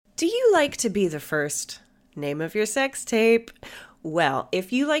Do you like to be the first? Name of your sex tape. Well,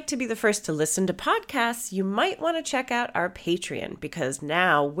 if you like to be the first to listen to podcasts, you might want to check out our Patreon, because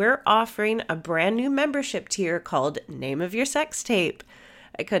now we're offering a brand new membership tier called Name of Your Sex Tape.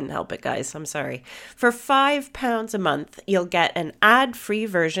 I couldn't help it, guys. I'm sorry. For £5 a month, you'll get an ad-free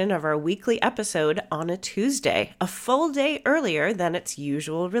version of our weekly episode on a Tuesday, a full day earlier than its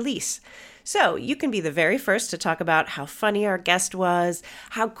usual release. So you can be the very first to talk about how funny our guest was,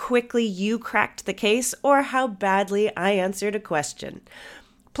 how quickly you cracked the case, or how badly I answered a question.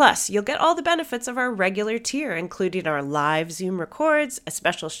 Plus, you'll get all the benefits of our regular tier, including our live Zoom records, a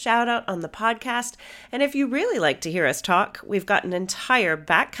special shout out on the podcast, and if you really like to hear us talk, we've got an entire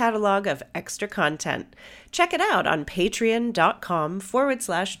back catalog of extra content. Check it out on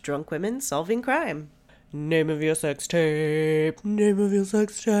patreon.com/drunkwomensolvingcrime. Name of your sex tape. Name of your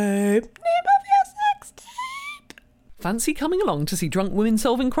sex tape. Name of your sex tape. Fancy coming along to see Drunk Women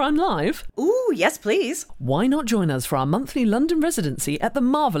Solving Crime live? Ooh, yes, please. Why not join us for our monthly London residency at the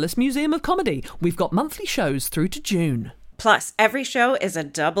Marvellous Museum of Comedy? We've got monthly shows through to June. Plus, every show is a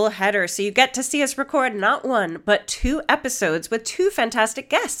double header, so you get to see us record not one, but 2 episodes with 2 fantastic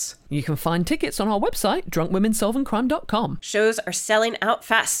guests. You can find tickets on our website, drunkwomensolvingcrime.com. Shows are selling out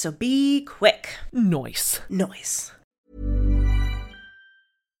fast, so be quick. Nice.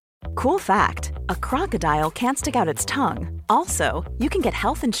 Cool fact, a crocodile can't stick out its tongue. Also, you can get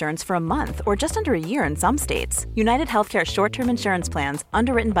health insurance for a month or just under a year in some states. United Healthcare short-term insurance plans,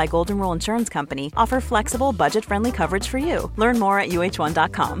 underwritten by Golden Rule Insurance Company, offer flexible, budget-friendly coverage for you. Learn more at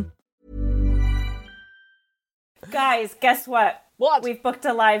uh1.com. Guys, guess what? What? We've booked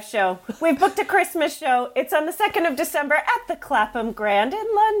a live show. We've booked a Christmas show. It's on the 2nd of December at the Clapham Grand in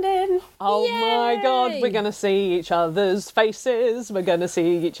London. Oh my God, we're going to see each other's faces, we're going to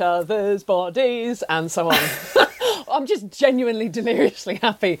see each other's bodies, and so on. I'm just genuinely deliriously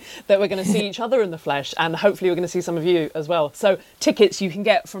happy that we're going to see each other in the flesh, and hopefully we're going to see some of you as well. So tickets you can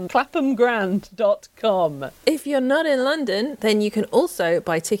get from claphamgrand.com. If you're not in London, then you can also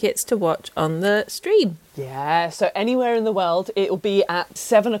buy tickets to watch on the stream. Yeah, so anywhere in the world, it'll be at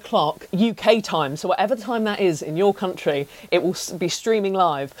 7 o'clock UK time. So whatever time that is in your country, it will be streaming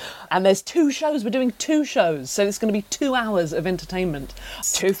live. And there's 2 shows. We're doing 2 shows. So it's going to be 2 hours of entertainment.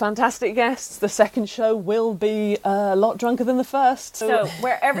 2 fantastic guests. The second show will be a lot drunker than the first. So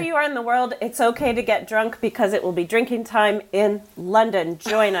wherever you are in the world, it's okay to get drunk because it will be drinking time in London.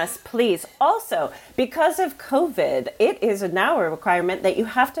 Join us, please. Also, because of COVID, it is now a requirement that you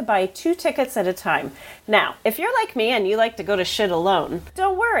have to buy 2 tickets at a time. Now, if you're like me and you like to go to shit alone,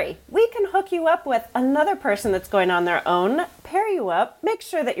 don't worry. We can hook you up with another person that's going on their own, pair you up, make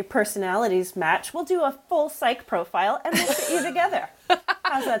sure that your personalities match. We'll do a full psych profile and we'll get you together.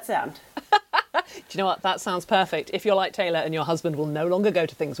 How's that sound? Do you know what? That sounds perfect. If you're like Taylor and your husband will no longer go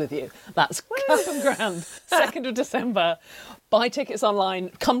to things with you, that's Clapham Grand, 2nd of December. Buy tickets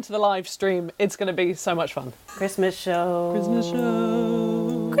online, come to the live stream. It's going to be so much fun. Christmas show. Christmas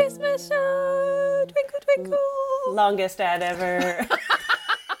show. Christmas show. Twinkle, twinkle. Longest ad ever.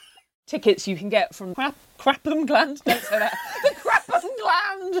 Tickets you can get from Clapham Gland. Don't say that. The Clapham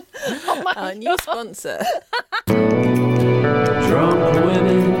Gland. Oh my Our new sponsor. Drunk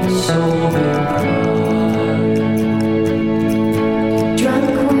women solving crime. Drunk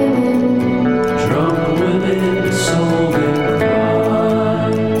women solving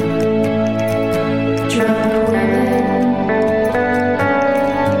crime. Drunk women.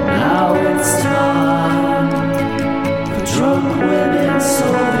 Now it's time for drunk women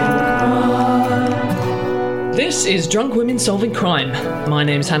solving crime. This is Drunk Women Solving Crime. My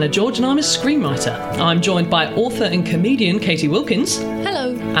name's Hannah George and I'm a screenwriter. I'm joined by author and comedian Katie Wilkins.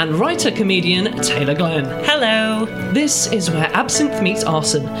 Hello. And writer-comedian Taylor Glenn. Hello. This is where absinthe meets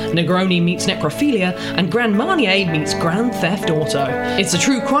arson, Negroni meets necrophilia, and Grand Marnier meets Grand Theft Auto. It's a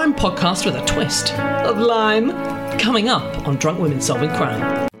true crime podcast with a twist of lime. Coming up on Drunk Women Solving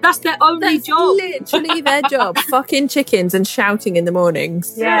Crime. That's their only job. Literally their job. Fucking chickens and shouting in the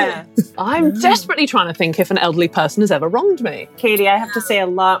mornings. Yeah. I'm desperately trying to think if an elderly person has ever wronged me. Katie, I have to say a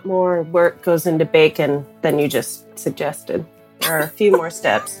lot more work goes into bacon than you just suggested. There are a few more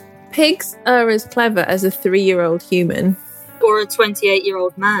steps. Pigs are as clever as a 3-year-old human. Or a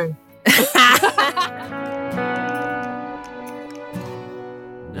 28-year-old man.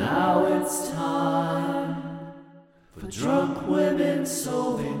 Now it's time for drunk women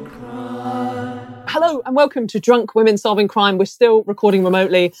solving crime. Hello and welcome to Drunk Women Solving Crime. We're still recording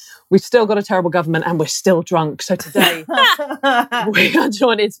remotely. We've still got a terrible government and we're still drunk. So today we are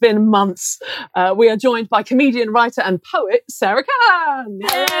joined, it's been months, we are joined by comedian, writer and poet Sarah Khan.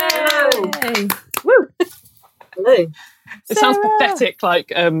 Yay! Woo! Hello. It sounds pathetic,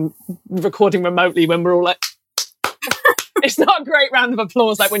 like recording remotely when we're all like. It's not a great round of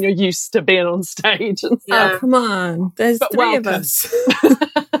applause like when you're used to being on stage. And Oh, come on. There's But 3 of welcome. us.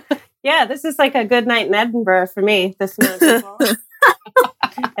 Yeah, this is like a good night in Edinburgh for me. This amount of people.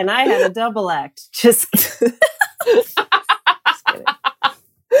 And I had a double act. Just kidding.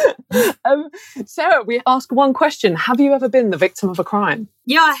 Sarah, we ask one question. Have you ever been the victim of a crime?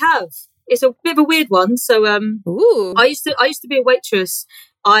 Yeah, I have. It's a bit of a weird one. So Ooh. I used to be a waitress.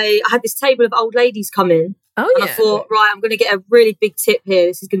 I had this table of old ladies come in. Oh, And I thought, right, I'm going to get a really big tip here.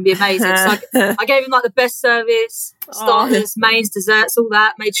 This is going to be amazing. So I gave them like the best service, starters, mains, desserts, all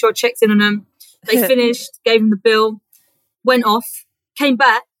that. Made sure I checked in on them. They finished, gave them the bill, went off, came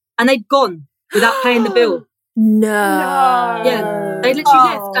back, and they'd gone without paying the bill. No. Yeah, they literally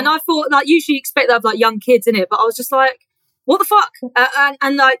left. And I thought, like, usually you expect to have like young kids in it, but I was just like, what the fuck? And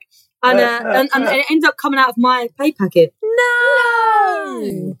it ended up coming out of my pay packet.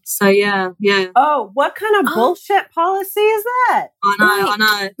 No. So yeah. Oh, what kind of bullshit policy is that? I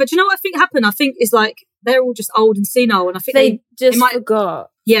know. But do you know what I think happened? I think is like they're all just old and senile, and I think They just might- forgot.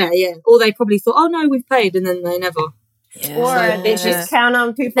 yeah. Or they probably thought, oh no, we've paid, and then they never. Or they just count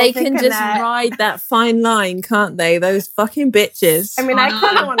on people They thinking can just that. ride that fine line, can't they? Those fucking bitches. I mean, I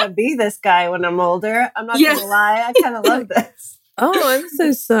kind of want to be this guy when I'm older. I'm not Yeah. going to lie. I kind of love this. Oh, I'm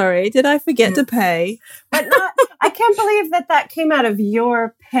so sorry. Did I forget to pay? But I can't believe that came out of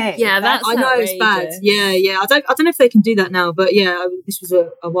your pay. Yeah, that's I know it's bad. outrageous. Yeah. I don't know if they can do that now, but yeah, this was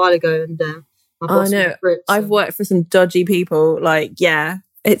a while ago, and my boss was know. a Brit, so, I've worked for some dodgy people. Like, yeah,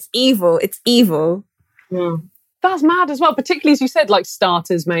 it's evil. It's evil. yeah. That's mad as well, particularly as you said, like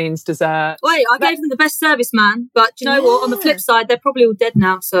starters, mains, dessert. Wait, I gave them the best service, man. But do you know what? On the flip side, they're probably all dead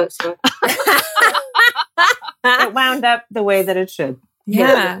now. So it's like, It wound up the way that it should.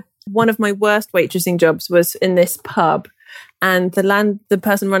 Yeah. One of my worst waitressing jobs was in this pub, and the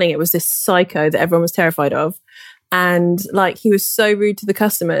person running it was this psycho that everyone was terrified of. And like, he was so rude to the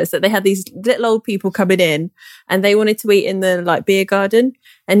customers that they had these little old people coming in and they wanted to eat in the like beer garden.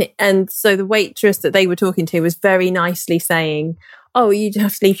 And so the waitress that they were talking to was very nicely saying, oh, you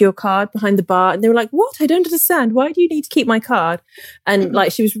have to leave your card behind the bar. And they were like, what? I don't understand. Why do you need to keep my card? And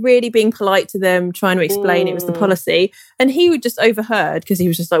like, she was really being polite to them, trying to explain it was the policy. And he would just overheard, because he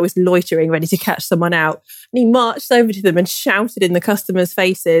was just like, was loitering, ready to catch someone out. And he marched over to them and shouted in the customers'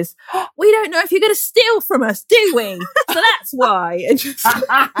 faces, we don't know if you're going to steal from us, do we? So that's why. And just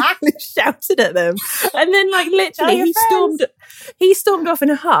shouted at them. And then like literally he stormed off in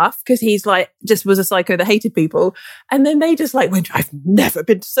a huff, because he's like, just was a psycho that hated people. And then they just like went, I've never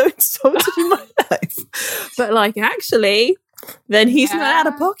been so insulted in my life. But like, actually, then he's not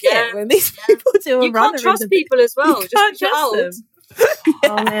out of pocket when these people do a you runner. can't trust people as well. You can't Just because you're trust old. them.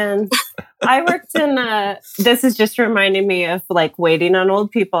 Oh man, I worked in this is just reminding me of like waiting on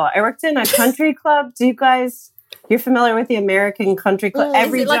old people. I worked in a country club. You're familiar with the American country club?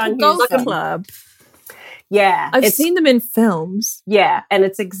 Is it like a John golf Hughes song. club? Yeah, I've it's- seen them in films. Yeah, and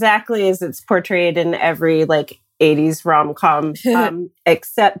it's exactly as it's portrayed in every like 80s rom-com.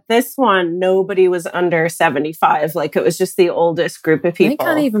 Except this one, nobody was under 75. Like it was just the oldest group of people. They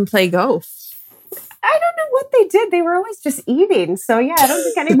can't even play golf. I don't know what they did. They were always just eating. So yeah, I don't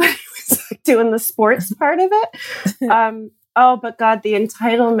think anybody was like, doing the sports part of it. Oh, but God, the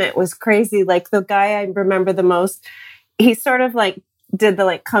entitlement was crazy. Like the guy I remember the most, he sort of like did the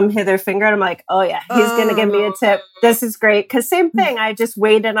like come hither finger, and I'm like, oh yeah, he's gonna give me a tip. This is great. Cause same thing. I just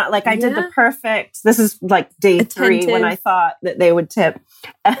waited on like I did the perfect. This is like day 3 when I thought that they would tip.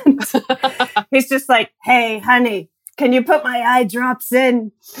 And he's just like, hey, honey, can you put my eye drops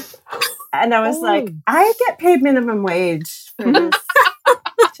in? And I was like, I get paid minimum wage for this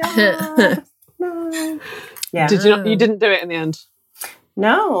job. No. Yeah. You didn't do it in the end?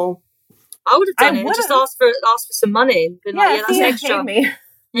 No. I would have done it. would've. Just asked for some money. And been like, yeah, that's see, extra. paid me.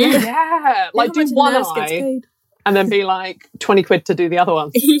 Yeah. Like do one eye and then be like 20 quid to do the other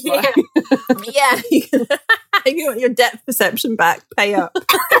one. Yeah. Yeah. If you want your depth perception back, pay up.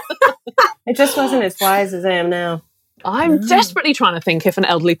 It just wasn't as wise as I am now. I'm desperately trying to think if an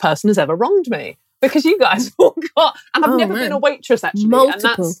elderly person has ever wronged me, because you guys all got, and I've never been a waitress actually. Multiple.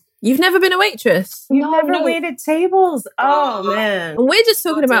 And that's, You've never been a waitress? You've never waited tables. Oh man. And we're just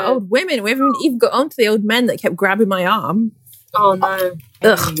talking about old women. We haven't even got onto the old men that kept grabbing my arm. Oh no.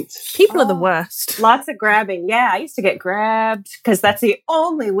 Ugh. People are the worst. Lots of grabbing. Yeah, I used to get grabbed because that's the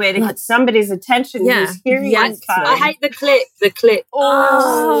only way to get somebody's attention. Yeah, Who's hearing yank is fine. I hate the click. The click.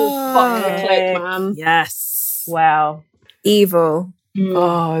 fuck the click, man. Yes. Wow. Evil.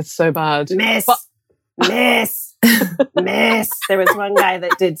 Oh, it's so bad. Miss. But- Miss. Miss. There was one guy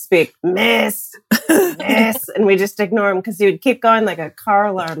that did speak, miss, miss, and we just ignore him because he would keep going like a car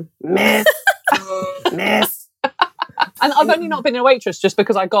alarm, miss, miss. And I've only not been a waitress just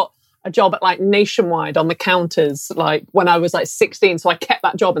because I got a job at like Nationwide on the counters like when I was like 16, so I kept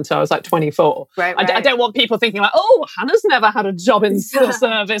that job until I was like 24. Right. I don't want people thinking like, oh, Hannah's never had a job in the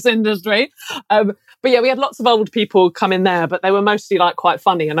service industry. But yeah, we had lots of old people come in there, but they were mostly like quite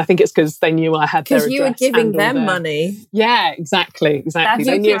funny, and I think it's because they knew I had their Because you were address giving and all them their- money. Yeah, exactly. That's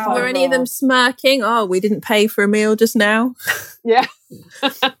They knew if horrible. Were any of them smirking? Oh, we didn't pay for a meal just now. yeah.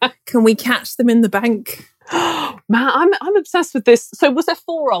 Can we catch them in the bank? Man, I'm obsessed with this. So was there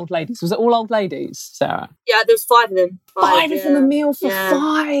 4 old ladies? Was it all old ladies, Sarah? Yeah, there was 5 of them. 5 of them a meal for Yeah.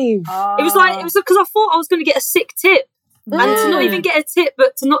 5. It was because I thought I was going to get a sick tip. And to not even get a tip,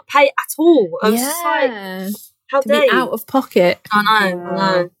 but to not pay at all. I was just like, how to dare be you? out of pocket. I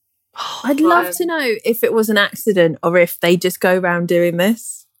know. I'd love to know if it was an accident or if they just go around doing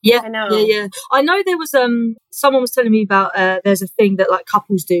this. Yeah, I know. yeah. I know there was someone was telling me about there's a thing that like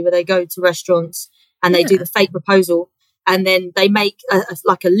couples do where they go to restaurants and they do the fake proposal, and then they make a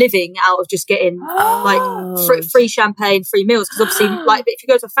living out of just getting like free champagne, free meals. Because obviously, like if you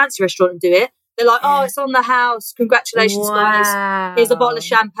go to a fancy restaurant and do it, they're like, oh, it's on the house. Congratulations, guys. Here's a bottle of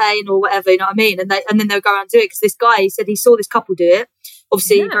champagne or whatever. You know what I mean? And then they'll go around and do it because this guy, he said he saw this couple do it.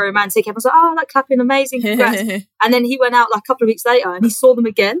 Obviously, very romantic. Everyone's like, oh, like clapping, amazing, congrats. And then he went out like a couple of weeks later and he saw them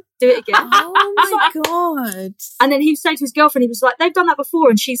again, do it again. Oh my God. And then he was saying to his girlfriend, he was like, they've done that before.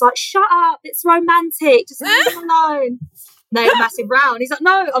 And she's like, shut up, it's romantic, just leave them alone. They had a massive row. And he's like,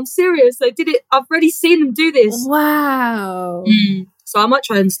 no, I'm serious. They did it. I've already seen them do this. Wow. So I might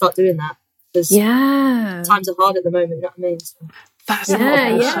try and start doing that. Because times are hard at the moment, you know what I mean? So, That's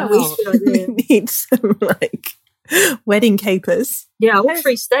We need some like wedding capers. yeah, I want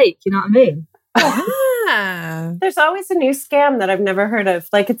free steak, you know what I mean? Ah. There's always a new scam that I've never heard of.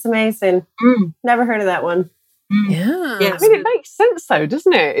 Like, it's amazing. Never heard of that one. Yeah. Yeah. I mean, it makes sense though,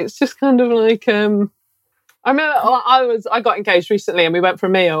 doesn't it? It's just kind of like I remember I got engaged recently and we went for a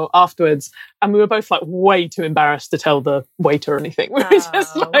meal afterwards and we were both like way too embarrassed to tell the waiter or anything. We were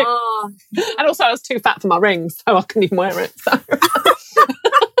just like, and also I was too fat for my ring, so I couldn't even wear it.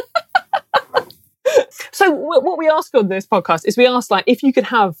 So what we ask on this podcast is we ask, like, if you could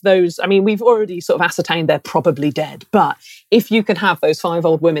have those, I mean, we've already sort of ascertained they're probably dead, but if you could have those 5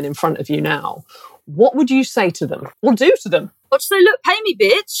 old women in front of you now, what would you say to them or do to them? I'll just say, look, pay me,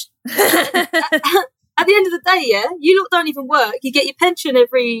 bitch. At the end of the day, yeah, you lot don't even work. You get your pension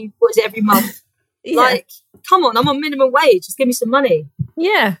every month. Like, come on, I'm on minimum wage. Just give me some money.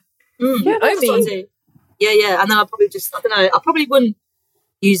 Yeah. Yeah, that's what I do. Yeah. And then I'll probably just, I don't know, I probably wouldn't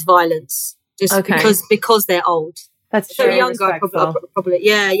use violence just because they're old. That's If they're younger, I'd probably,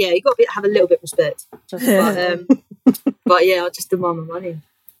 yeah, you got to have a little bit of respect. But yeah, I'll just demand my money.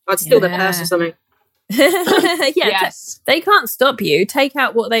 I'd steal their purse or something. Yes. They can't stop you. Take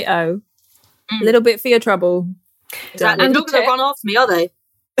out what they owe. A little bit for your trouble. Exactly. They're not going to run after me, are they?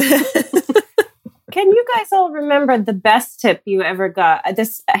 Can you guys all remember the best tip you ever got?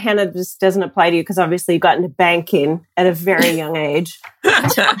 This, Hannah, just doesn't apply to you because obviously you got into banking at a very young age.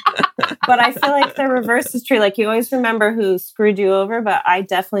 But I feel like the reverse is true. Like, you always remember who screwed you over, but I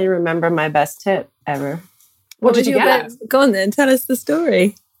definitely remember my best tip ever. What did you get? Go on then, tell us the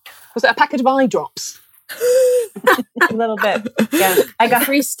story. Was it a packet of eye drops? A little bit. Yeah. I got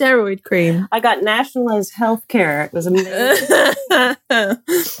free steroid cream. I got nationalized health care. It was amazing. Yeah,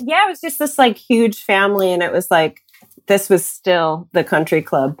 it was just this like huge family, and it was like, this was still the country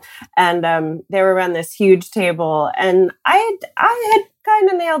club. And they were around this huge table, and I had kind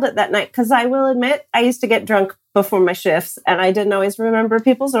of nailed it that night, because I will admit I used to get drunk before my shifts and I didn't always remember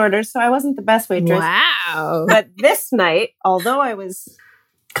people's orders, so I wasn't the best waitress. Wow. But this night, although I was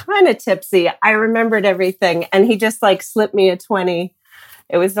kind of tipsy, I remembered everything, and he just like slipped me a 20.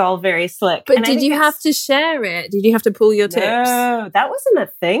 It was all very slick. But and did you have to share it? Did you have to pull your tips? No, that wasn't a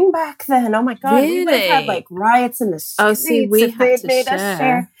thing back then. Oh my God. Really? We would have had like riots in the streets. Oh, see, we if had they'd to made us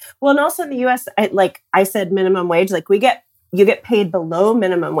share. Well, and also in the US, I said minimum wage. Like, you get paid below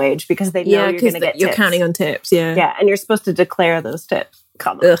minimum wage because they know you're going to get you're tips. counting on tips. Yeah. Yeah, and you're supposed to declare those tips.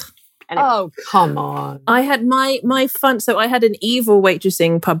 Come on. Ugh. Anyway. Oh, come on. I had my fun. So I had an evil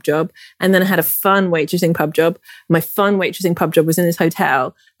waitressing pub job, and then I had a fun waitressing pub job. My fun waitressing pub job was in this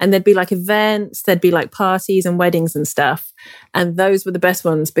hotel, and there'd be like events, there'd be like parties and weddings and stuff. And those were the best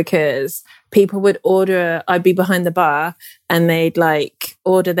ones because people would order, I'd be behind the bar and they'd like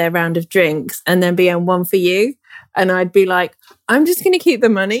order their round of drinks and then be on one for you. And I'd be like, I'm just going to keep the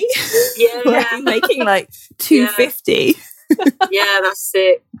money. Yeah, Like, making like $2.50. Yeah, that's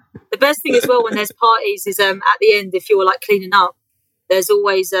sick. The best thing as well when there's parties is at the end, if you're like cleaning up, there's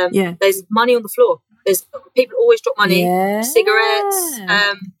always there's money on the floor. There's people always drop money, cigarettes.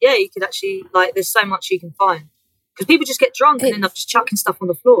 You could actually there's so much you can find. Because people just get drunk and end up just chucking stuff on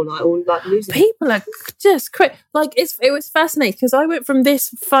the floor, or losing. People are just crazy. It was fascinating because I went from this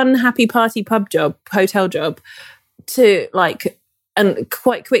fun, happy party pub job, hotel job, to and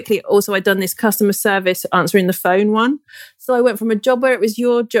quite quickly also I'd done this customer service answering the phone one. So I went from a job where it was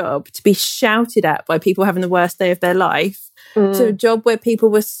your job to be shouted at by people having the worst day of their life to a job where people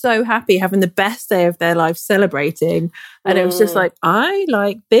were so happy having the best day of their life celebrating. And it was just I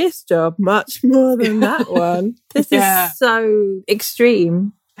like this job much more than that one. This is so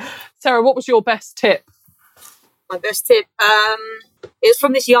extreme. Sarah, what was your best tip? My best tip? It was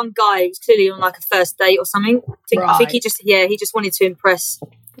from this young guy. He was clearly on a first date or something. I think he just wanted to impress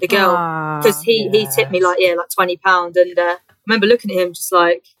the girl because he tipped me £20, and I remember looking at him just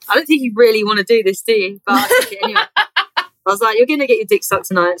I don't think you really want to do this, do you? But I took it anyway. I was like, you're going to get your dick sucked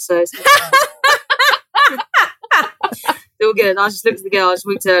tonight, so it's all good. I just looked at the girl, I just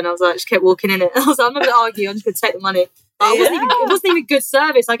winked at her, and I was just kept walking in it. I was like, I'm not going to argue, I'm just going to take the money. But it wasn't even good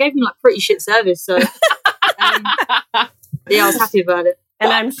service. I gave him pretty shit service, so I was happy about it.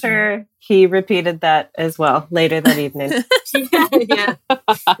 And I'm sure he repeated that as well later that evening. yeah.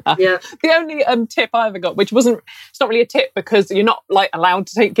 The only tip I ever got, which it's not really a tip because you're not allowed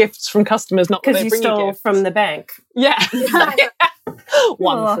to take gifts from customers, not because you stole from the bank. Yeah.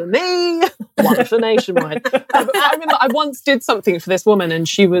 One for me, one for Nationwide. I remember I once did something for this woman and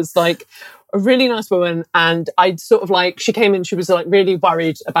she was a really nice woman, and I'd sort of she came in, she was really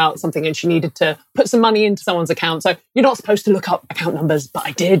worried about something and she needed to put some money into someone's account. So you're not supposed to look up account numbers, but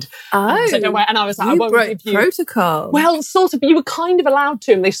I did. Oh. So don't worry. And I was I won't give you protocol. Well, sort of, you were kind of allowed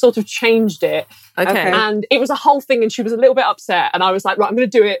to, and they sort of changed it. Okay. And it was a whole thing, and she was a little bit upset, and I was like, right, I'm going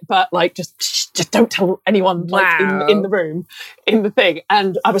to do it, but just don't tell anyone in the room, in the thing.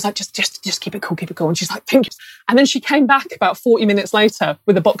 And I was like, just keep it cool. And she's like, thank you. And then she came back about 40 minutes later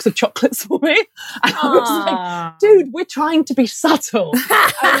with a box of chocolates for me. And I was like, dude, we're trying to be subtle.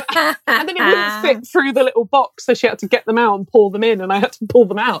 And then it wouldn't fit through the little box, so she had to get them out and pour them in, and I had to pull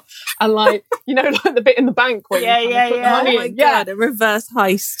them out. And the bit in the bank where you put the money in. God, a reverse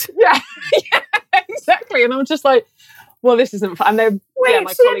heist. Yeah, exactly. And I was just like, well, this isn't fun. And then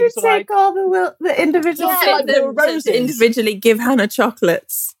my colleagues were take all the individual there were roses. To individually give Hannah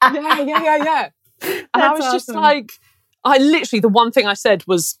chocolates. Yeah. And I was just the one thing I said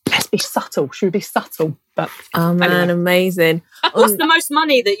was, let's be subtle. Should we be subtle? But oh man, anyway. Amazing. What's the most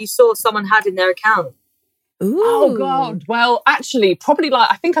money that you saw someone had in their account? Ooh. Oh God. Well, actually, probably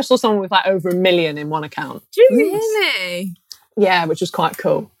I think I saw someone with over $1 million in one account. Jeez. Really? Yeah, which was quite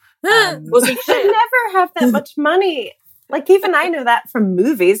cool. You should never have that much money. Even I know that from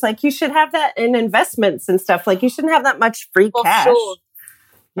movies. You should have that in investments and stuff. You shouldn't have that much free cash. Offshore.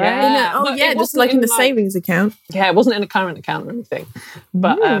 Yeah. Just in the savings account. Yeah, it wasn't in a current account or anything.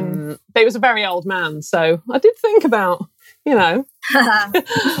 But he was a very old man, so I did think about,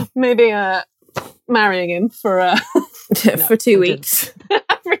 maybe marrying him for for 2 weeks.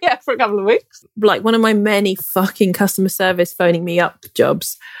 For a couple of weeks. One of my many fucking customer service phoning me up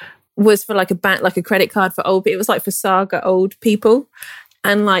jobs was for a bank, a credit card for old people. It was for Saga old people.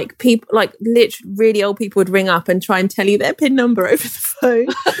 And people, literally really old people would ring up and try and tell you their PIN number over the phone.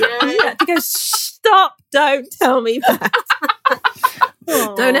 Yeah. You had to go, stop, don't tell me that.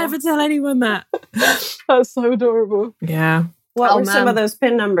 Don't ever tell anyone that. That's so adorable. Yeah. What were some of those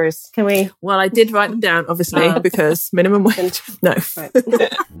PIN numbers? Can we? Well, I did write them down, obviously, because minimum wage. No.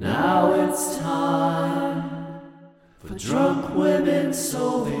 Now it's time for drunk women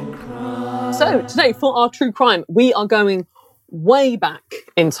solving crime. So today, for our true crime, we are going way back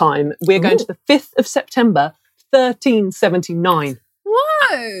in time. We're going to the 5th of September, 1379.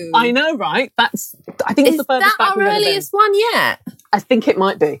 Whoa! I know, right? I think it's the furthest back we've ever been. Is that our earliest one yet? I think it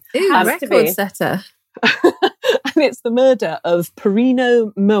might be. Ooh, record setter. And it's the murder of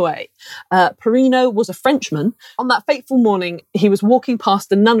Perrino Mouet. Perrino was a Frenchman. On that fateful morning, he was walking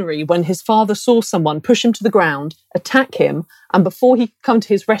past a nunnery when his father saw someone push him to the ground, attack him, and before he could come to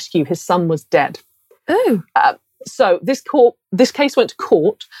his rescue, his son was dead. Oh. So this case went to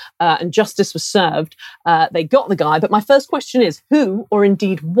court and justice was served. They got the guy, but my first question is, who or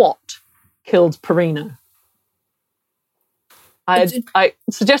indeed what killed Perrino? I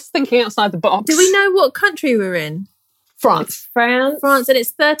suggest thinking outside the box. Do we know what country we're in? France. France, and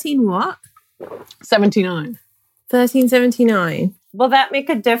it's 13 what? 79. 1379. Will that make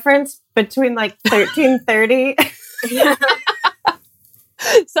a difference between 1330?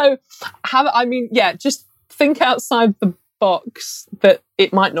 So, just think outside box that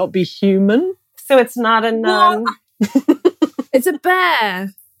it might not be human. So it's not a nun. It's a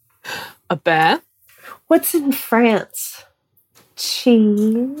bear. A bear. What's in France?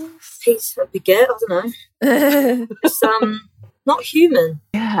 Cheese. Piece of baguette, I don't know. It's not human.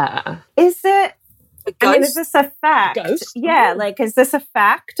 Yeah. Is it? A I mean, ghost. is this a fact? Ghost? Yeah, like, is this a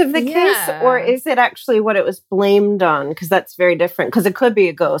fact of the case? Yeah. Or is it actually what it was blamed on? Because that's very different. Because it could be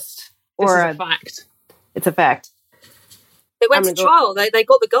a ghost. This Or is a fact. it's a fact. They went I'm to gonna go- trial. They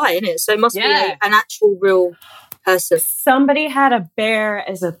got the guy in it, so it must be Yeah. an actual real person. Somebody had a bear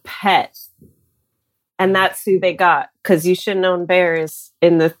as a pet. And that's who they got. Because you shouldn't own bears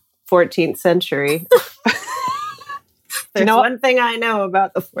in the 14th century. There's know what? one thing I know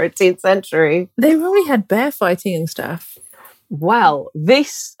about the 14th century. They probably had bear fighting and stuff. Well,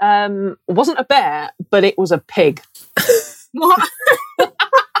 this wasn't a bear, but it was a pig. What?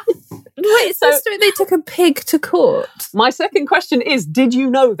 Wait, so they took a pig to court. My second question is, did you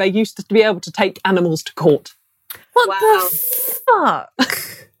know they used to be able to take animals to court? What Wow. the fuck?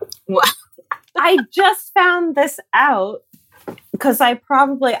 What? I just found this out because I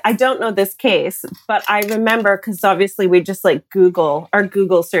don't know this case, but I remember because obviously we just like Google, our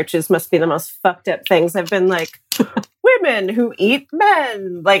Google searches must be the most fucked up things. I've been like, women who eat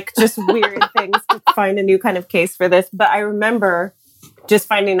men, like just weird things to find a new kind of case for this. But I remember just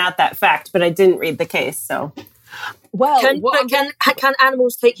finding out that fact, but I didn't read the case. So Well, Can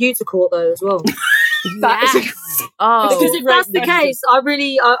animals take you to court though as well? Oh, Because if that's the case,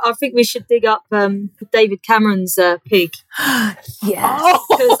 I think we should dig up David Cameron's pig. yes.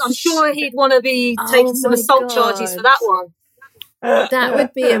 Because I'm sure he'd want to be taking some my assault charges for that one. That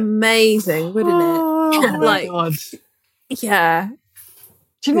would be amazing, wouldn't it? Oh, Like, God. yeah.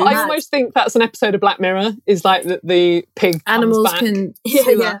 Do you know what? I Mad. almost think that's an episode of Black Mirror, is like the pig Animals comes back. can Yeah,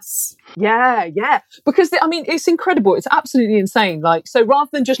 sue yeah. us. Yeah. Because, I mean, it's incredible. It's absolutely insane. Like, so rather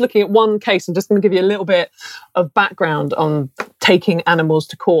than just looking at one case, I'm just going to give you a little bit of background on taking animals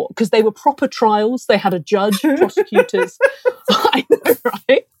to court, because they were proper trials. They had a judge, prosecutors, I know,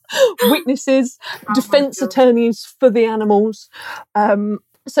 right? Witnesses, defense attorneys for the animals.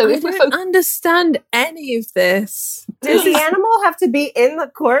 So I if we're don't understand any of this. does the animal have to be in the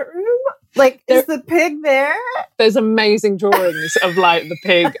courtroom? Like, is the pig there? there's amazing drawings of like the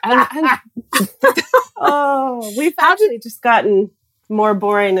pig, and Oh, we've actually just gotten more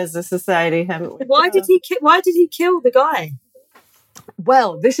boring as a society, haven't we? Why did he kill the guy?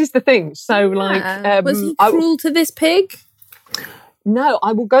 well, this is the thing. So like, Was he cruel to this pig? No,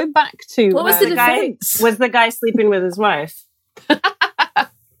 I will go back to What was the The guy defense? was the guy sleeping with his wife.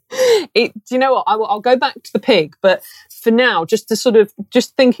 Do you know what? I'll go back to the pig, but for now, just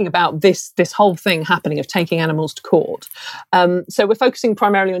thinking about this whole thing happening of taking animals to court. So we're focusing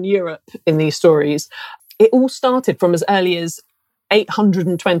primarily on Europe in these stories. It all started from as early as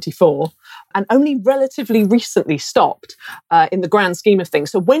 824 and only relatively recently stopped in the grand scheme of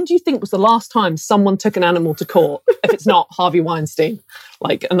things. So when do you think was the last time someone took an animal to court, if it's not Harvey Weinstein,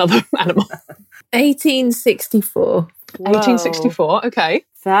 like another animal? 1864. 1864, okay.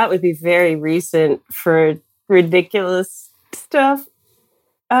 That would be very recent for ridiculous stuff.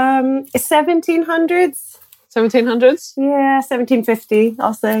 1700s? 1700s? Yeah, 1750,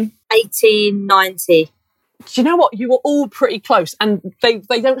 I'll say. 1890. Do you know what? You were all pretty close, and they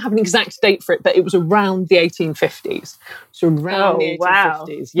don't have an exact date for it, but it was around the 1850s. So around the 1850s, wow.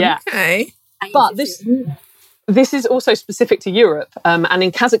 yeah. Okay. But this is also specific to Europe, and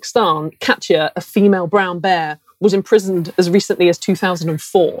in Kazakhstan, Katya, a female brown bear, was imprisoned as recently as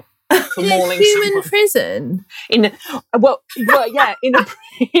 2004 for In a mauling human someone. prison. in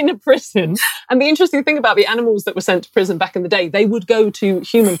a prison. And the interesting thing about the animals that were sent to prison back in the day, they would go to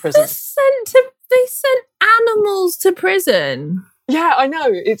human prison. They sent animals to prison. Yeah, I know.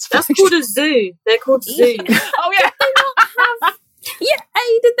 It's That's called a zoo. They're called zoos. oh yeah. Yeah,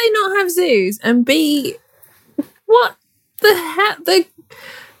 A, did they not have zoos? And B, what the heck?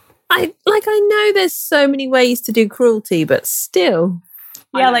 I know there's so many ways to do cruelty, but still.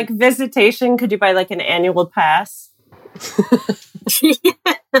 Yeah, like visitation. Could you buy like an annual pass?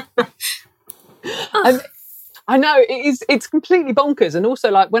 I know it's completely bonkers, and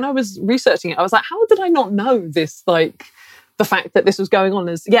also like when I was researching it, I was like, how did I not know this? Like the fact that this was going on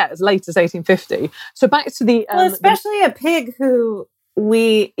as late as 1850. So back to the Well, especially a pig who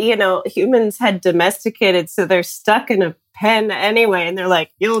humans had domesticated, so they're stuck in a pen anyway, and they're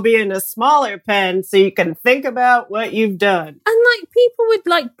like, you'll be in a smaller pen so you can think about what you've done. And like people would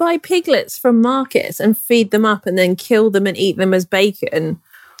like buy piglets from markets and feed them up and then kill them and eat them as bacon.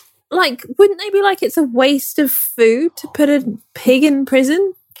 Like, wouldn't they be like, it's a waste of food to put a pig in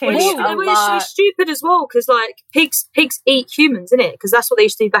prison? Katie, Well, it's stupid as well because like pigs eat humans, innit? Because that's what they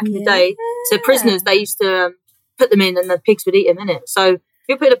used to do back in the day. So prisoners, they used to put them in, and the pigs would eat them, innit? So if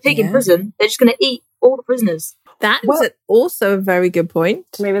you put a pig in prison, they're just going to eat all the prisoners. That is also a very good point.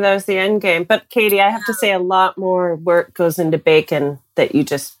 Maybe that was the end game. But Katie, I have to say a lot more work goes into bacon than you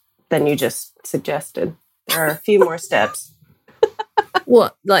just suggested. There are a few more steps.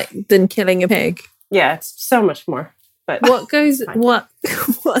 What, like than killing a pig? Yeah, it's so much more. But what goes? What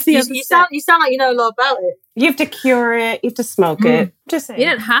are the other You steps? sound like you know a lot about it. You have to cure it. You have to smoke it. Just saying. You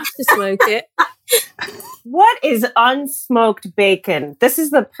don't have to smoke it. What is unsmoked bacon? This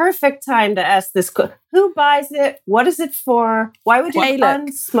is the perfect time to ask this question. Who buys it? What is it for? Why would you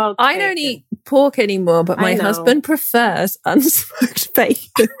unsmoked I bacon? don't eat pork anymore, but my husband prefers unsmoked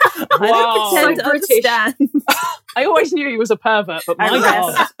bacon. I don't pretend to understand. I always knew he was a pervert, but my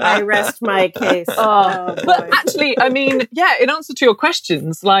God. I rest my case. But actually, I mean, yeah, in answer to your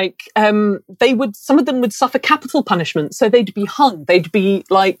questions, like some of them would suffer capital punishment, so they'd be hung, they'd be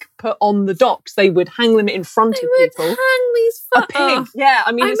like put on the docks, they would hang them in front of people. Hang these A pig, yeah.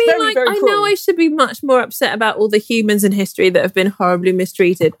 I mean, it's very, very I cruel. know I should be much more upset about all the humans in history that have been horribly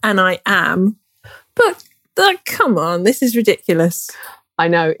mistreated, and I am. But come on, this is ridiculous. I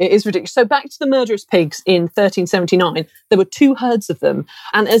know, it is ridiculous. So back to the murderous pigs in 1379, there were 2 herds of them.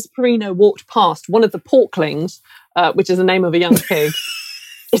 And as Perino walked past, one of the porklings, which is the name of a young pig,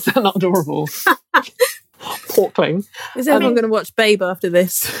 is that not adorable? Porkling. Is everyone going to watch Babe after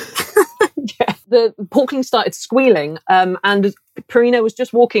this? Yeah. The porkling started squealing, and Perino was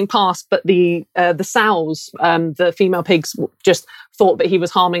just walking past, but the sows, the female pigs, just thought that he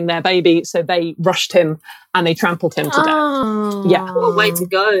was harming their baby, so they rushed him and they trampled him to death. Yeah. What a way to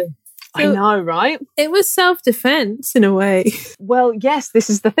go. I know, right? It was self-defense in a way. Well, yes, this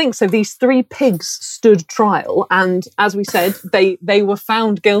is the thing. So these 3 pigs stood trial, and as we said, they were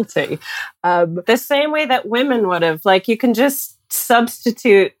found guilty. The same way that women would have. Like, you can just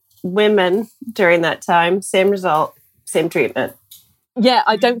substitute women during that time. Same result, same treatment. Yeah,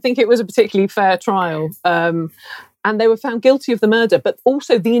 I don't think it was a particularly fair trial. And they were found guilty of the murder, but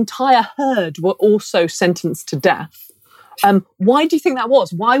also the entire herd were also sentenced to death. Why do you think that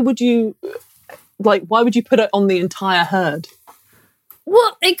was? Why would you put it on the entire herd?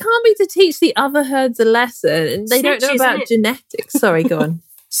 Well, it can't be to teach the other herds a lesson, and they don't know Snitches, about innit? genetics. Sorry, go on.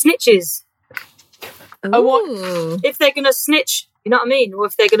 Snitches. Oh, what? Ooh. If they're going to snitch, you know what I mean? Or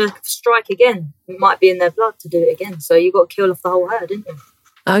if they're going to strike again, it might be in their blood to do it again. So you've got to kill off the whole herd, didn't you?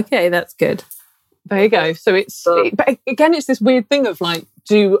 Okay, that's good. There you go. So but again, it's this weird thing of like,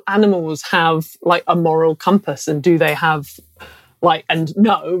 do animals have like a moral compass, and do they have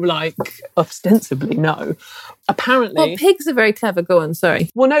ostensibly no. Apparently, Well, pigs are very clever. Go on, sorry.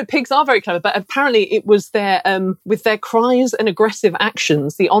 well, no, pigs are very clever, but apparently it was their with their cries and aggressive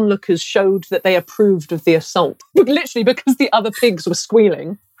actions, the onlookers showed that they approved of the assault. Literally, because the other pigs were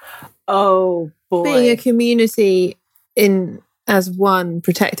squealing. Oh, boy. Being a community as one,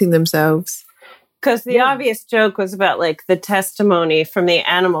 protecting themselves. Because the obvious joke was about like the testimony from the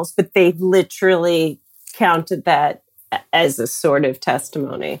animals, but they literally counted that as a sort of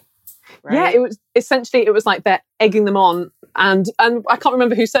testimony. Right? Yeah, it was like they're egging them on, and I can't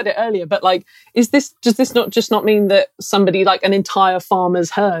remember who said it earlier, but like, does this not mean that somebody, like an entire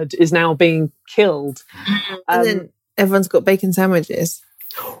farmer's herd, is now being killed? And then everyone's got bacon sandwiches.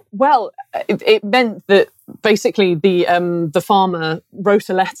 Well, it meant that basically the farmer wrote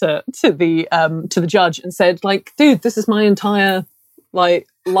a letter to the judge and said, like, dude, this is my entire like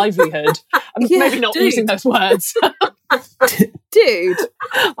livelihood. Yeah, maybe not dude. using those words. Dude,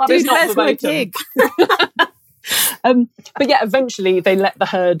 Well, it's not where's my verbatim. pig? But yeah, eventually they let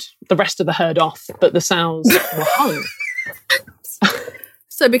the rest of the herd off, but the sows were hung.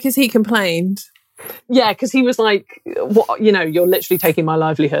 So because he complained. Yeah, because he was like, "What? You know, you're literally taking my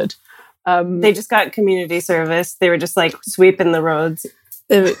livelihood." They just got community service. They were just like sweeping the roads.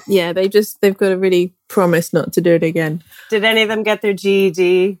 They've got to really promise not to do it again. Did any of them get their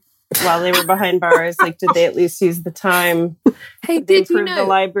GED while they were behind bars? Like, did they at least use the time? Hey, Did they did you improve the know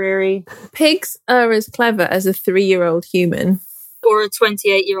library? pigs are as clever as a 3-year-old human? Or a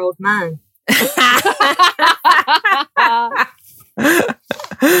 28-year-old man.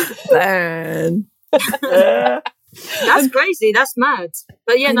 Burn. That's crazy. That's mad.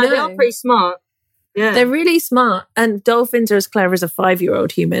 But yeah, I no, they know. are pretty smart. Yeah. They're really smart, and dolphins are as clever as a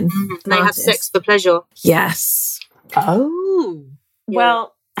 5-year-old human. They have sex for pleasure. Yes. Oh,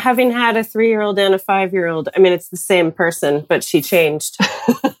 Well, having had a 3-year-old and a 5-year-old, I mean, it's the same person, but she changed.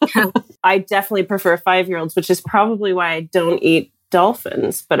 I definitely prefer 5-year-olds, which is probably why I don't eat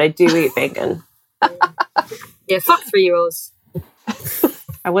dolphins, but I do eat bacon. Yeah, fuck 3-year-olds.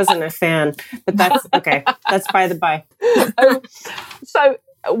 I wasn't a fan, but that's okay. That's by the by. So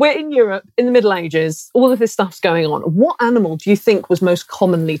we're in Europe in the Middle Ages. All of this stuff's going on. What animal do you think was most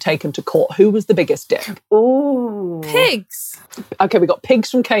commonly taken to court? Who was the biggest dick? Ooh. Pigs. Okay, we got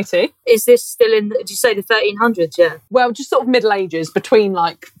pigs from Katie. Is this still in, did you say the 1300s? Yeah. Well, just sort of Middle Ages, between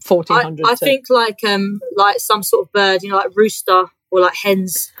like 1400. I think like some sort of bird, like rooster or like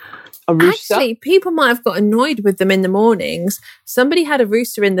hens. A rooster. Actually, people might have got annoyed with them in the mornings. Somebody had a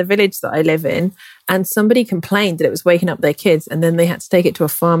rooster in the village that I live in, and somebody complained that it was waking up their kids, and then they had to take it to a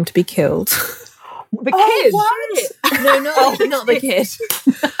farm to be killed. The kids? No, not the kid.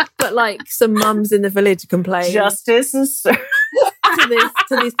 But like some mums in the village complained. Justice is served.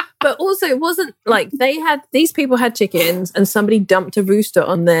 to these. But also it wasn't like these people had chickens and somebody dumped a rooster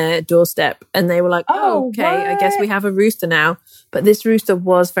on their doorstep and they were like, oh okay, I guess we have a rooster now. But this rooster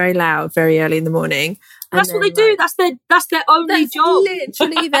was very loud very early in the morning. That's what they do. That's their only job.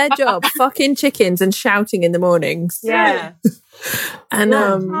 Literally their job. Fucking chickens and shouting in the mornings. Yeah. And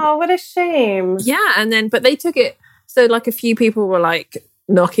oh, what a shame. yeah, and then but they took it, so like a few people were like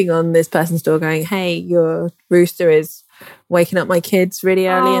knocking on this person's door going, hey, your rooster is waking up my kids really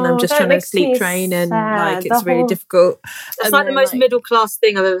early and I'm just trying to sleep train and like it's really difficult. It's like the most middle class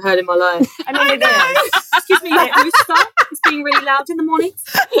thing I've ever heard in my life. I mean, it is. Excuse me, your rooster is being really loud in the morning.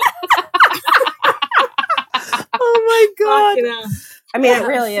 Oh my god. I mean, it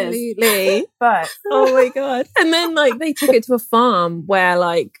really is. But oh my god. And then like they took it to a farm where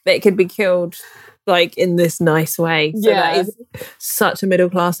like they could be killed like in this nice way. So that is such a middle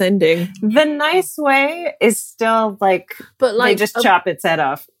class ending. the nice way is still like, But like they just chop its head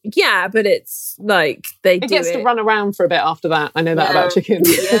off. yeah, but it's like It gets to run around for a bit after that. I know that about chickens.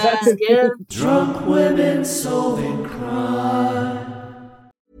 Yeah. Drunk women solving crime.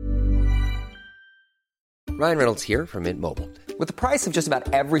 Ryan Reynolds here from Mint Mobile. With the price of just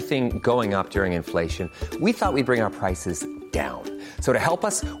about everything going up during inflation, we thought we'd bring our prices down. So to help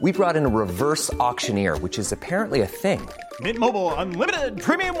us, we brought in a reverse auctioneer, which is apparently a thing. Mint Mobile Unlimited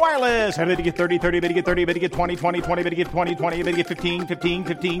Premium Wireless. How to get 30, 30, bit to get 30, bit to get 20, 20, 20, bit to get 20, 20, bit to get 15, 15,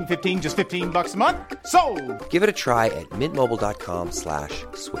 15, 15, just $15 a month? Sold! Give it a try at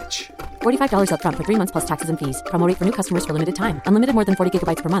mintmobile.com/switch. $45 up front for 3 months plus taxes and fees. Promo rate for new customers for limited time. Unlimited more than 40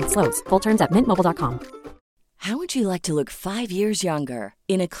 gigabytes per month. Slows full terms at mintmobile.com. How would you like to look 5 years younger?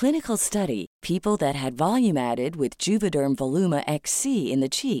 In a clinical study, people that had volume added with Juvederm Voluma XC in the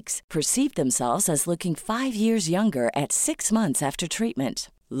cheeks perceived themselves as looking 5 years younger at 6 months after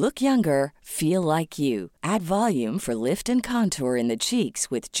treatment. Look younger, feel like you. Add volume for lift and contour in the cheeks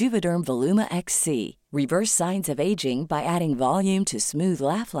with Juvederm Voluma XC. Reverse signs of aging by adding volume to smooth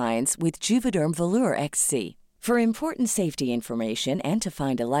laugh lines with Juvederm Volure XC. For important safety information and to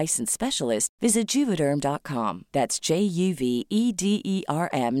find a licensed specialist, visit Juvederm.com. That's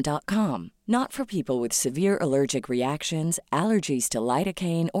JUVEDERM.com. Not for people with severe allergic reactions, allergies to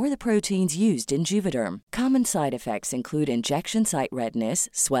lidocaine, or the proteins used in Juvederm. Common side effects include injection site redness,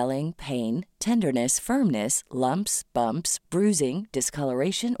 swelling, pain, tenderness, firmness, lumps, bumps, bruising,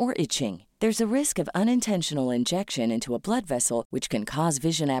 discoloration, or itching. There's a risk of unintentional injection into a blood vessel, which can cause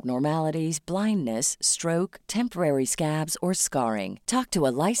vision abnormalities, blindness, stroke, temporary scabs, or scarring. Talk to a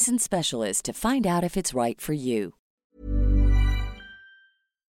licensed specialist to find out if it's right for you.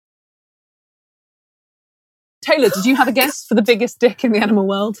 Taylor, did you have a guess for the biggest dick in the animal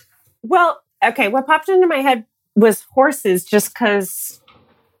world? Well, okay, what popped into my head was horses, just because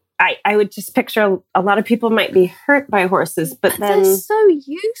I would just picture a lot of people might be hurt by horses, but then they're so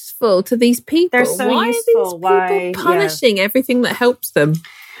useful to these people. They're so Why useful. Are these people punishing everything that helps them?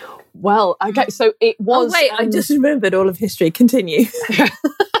 Well, okay, so it was. Oh, wait, I just remembered all of history. Continue.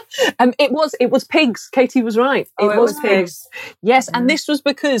 It was pigs. Katie was right. It was pigs. Yes, and this was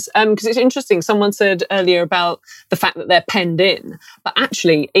because it's interesting. Someone said earlier about the fact that they're penned in, but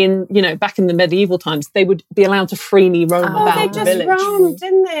actually, back in the medieval times, they would be allowed to freely roam about the village. They just roamed,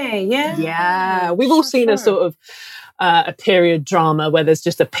 didn't they? Yeah. Yeah, we've all seen a sort of a period drama where there's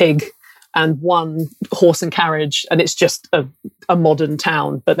just a pig and one horse and carriage, and it's just a modern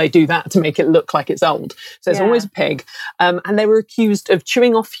town, but they do that to make it look like it's old. So there's always a pig. And they were accused of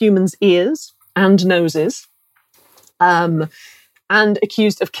chewing off humans' ears and noses, and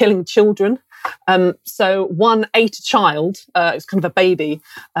accused of killing children. So one ate a child, it was kind of a baby,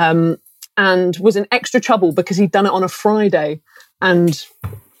 and was in extra trouble because he'd done it on a Friday. And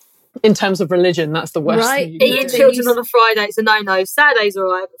in terms of religion, that's the worst thing you can Eating do. children on a Friday, it's a no-no. Saturday's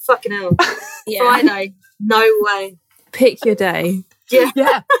all right, but fucking hell. Friday, no way. Pick your day.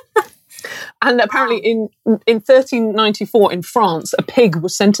 Yeah. And apparently in 1394 in France, a pig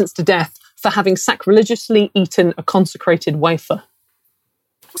was sentenced to death for having sacrilegiously eaten a consecrated wafer.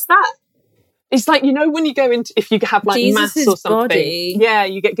 It's like, you know, when you go into, if you have like maths Jesus's or something, body. yeah,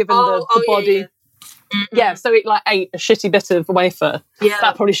 you get given the body. Yeah, so it like ate a shitty bit of wafer. Yeah.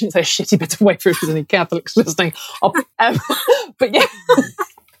 That probably shouldn't say shitty bit of wafer if there's any Catholics listening. But yeah.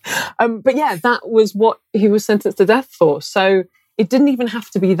 But yeah, that was what he was sentenced to death for. So it didn't even have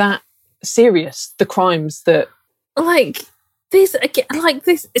to be that serious, the crimes that... Like, these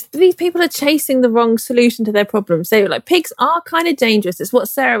people are chasing the wrong solution to their problems. So, like, pigs are kind of dangerous. It's what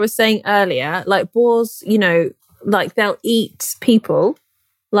Sarah was saying earlier. Like, boars, you know, like, they'll eat people.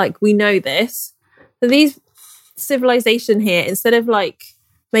 Like, we know this. So these civilization here, instead of, like,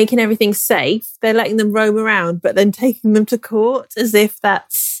 making everything safe, they're letting them roam around, but then taking them to court as if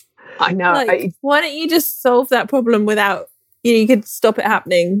that's... I know. Like, why don't you just solve that problem without... You could stop it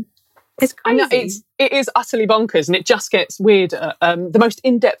happening. It's crazy. I know, it is utterly bonkers, and it just gets weirder. The most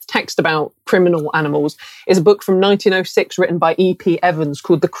in-depth text about criminal animals is a book from 1906 written by E.P. Evans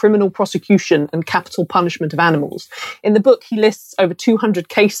called The Criminal Prosecution and Capital Punishment of Animals. In the book, he lists over 200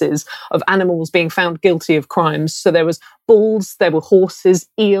 cases of animals being found guilty of crimes. So there was bulls, there were horses,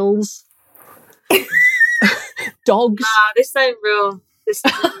 eels, dogs. Nah, this ain't real. This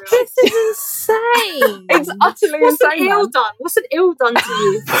is insane. It's utterly What's insane. an eel done? What's an eel done to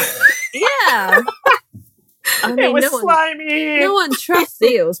you? Yeah. I mean, it was slimy. No one trusts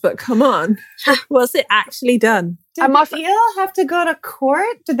eels, but come on. What's it actually done? Did the eel have to go to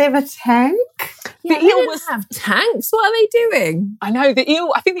court? Did they have a tank? Yeah, the eel was have tanks. What are they doing? I know, the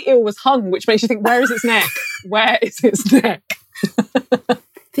eel, I think the eel was hung, which makes you think, where is its neck? Where is its neck?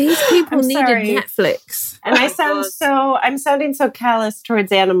 These people needed sorry. Netflix. And I'm sounding so callous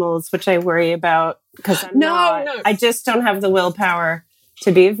towards animals, which I worry about because I'm not. I just don't have the willpower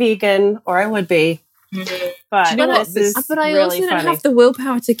to be a vegan, or I would be. But this is But I really also don't funny. have the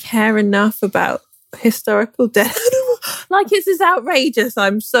willpower to care enough about historical dead animals. Like, this is outrageous.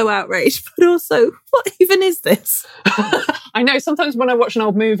 I'm so outraged. But also, what even is this? I know, sometimes when I watch an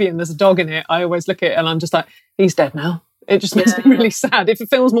old movie and there's a dog in it, I always look at it and I'm just like, he's dead now. It just makes me really sad. If it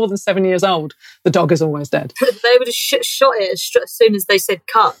feels more than 7 years old, the dog is always dead. They would have shot it as soon as they said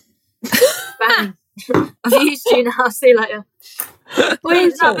cut. Bang. I've used you now. See you later.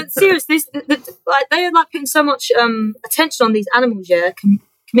 Well, no, but seriously, like, they are like putting so much attention on these animals,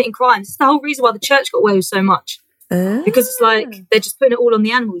 committing crimes. It's the whole reason why the church got away with so much. Because it's like they're just putting it all on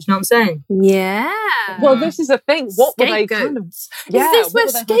the animals. You know what I'm saying? Yeah. Well, this is a thing. What were they kind of? Yeah, is this where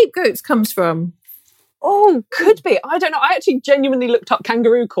scapegoats comes from? Oh, could be. I don't know. I actually genuinely looked up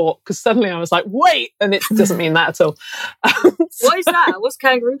kangaroo court because suddenly I was like, wait, and it doesn't mean that at all. What is that? What's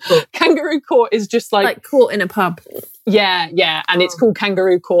kangaroo court? Kangaroo court is just like court in a pub. Yeah. And it's called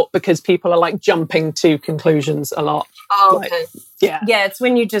kangaroo court because people are like jumping to conclusions a lot. Oh, like, okay. Yeah, it's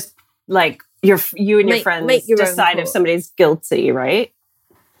when you just like you and your friends make your own decide if court. somebody's guilty, right?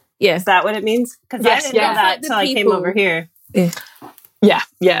 Yeah. Is that what it means? Because I didn't know that until I came over here.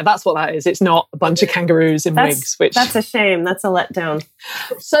 Yeah, that's what that is. It's not a bunch of kangaroos in wigs. That's a shame. That's a letdown.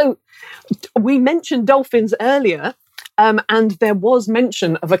 So we mentioned dolphins earlier, and there was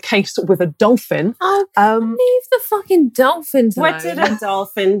mention of a case with a dolphin. Oh, leave the fucking dolphins alone. What did a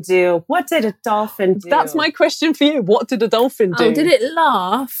dolphin do? What did a dolphin do? That's my question for you. What did a dolphin do? Oh, did it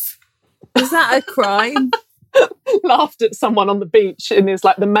laugh? Is that a crime? Laughed at someone on the beach in his,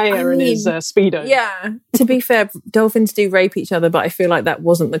 like, the mayor in his Speedo. Yeah. To be fair, dolphins do rape each other, but I feel like that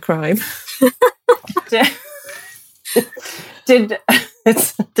wasn't the crime. There's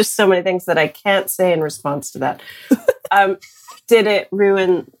so many things that I can't say in response to that. Did it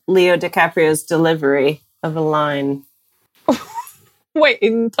ruin Leo DiCaprio's delivery of a line? Wait,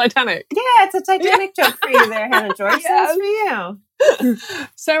 in Titanic? Yeah, it's a Titanic joke for you there, Hannah George. That's for you.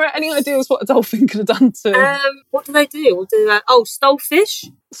 Sarah, any ideas what a dolphin could have done to... What do they do? What do stole fish?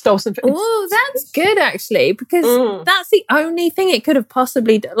 Stole some fish. Oh, that's good, actually, because that's the only thing it could have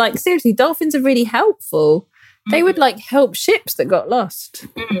possibly done. Like, seriously, dolphins are really helpful. They would, like, help ships that got lost.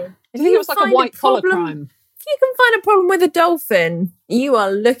 I think it was like a white-collar crime. If you can find a problem with a dolphin, you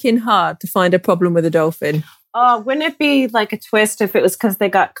are looking hard to find a problem with a dolphin. Oh, wouldn't it be like a twist if it was because they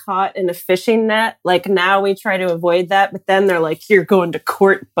got caught in a fishing net? Like, now we try to avoid that, but then they're like, "You're going to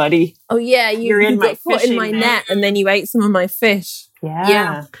court, buddy." Oh yeah, you in my got caught in my net, and then you ate some of my fish.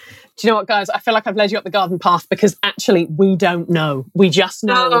 Yeah. Do you know what, guys? I feel like I've led you up the garden path because actually we don't know. We just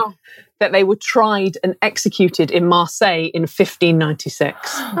know that they were tried and executed in Marseille in 1596.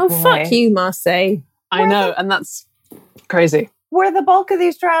 Oh, fuck you, Marseille. I know, and that's crazy. were the bulk of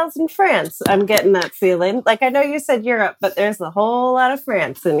these trials in France? I'm getting that feeling. Like, I know you said Europe, but there's a whole lot of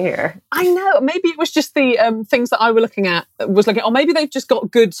France in here. I know. Maybe it was just the things that I were looking at was looking, or maybe they've just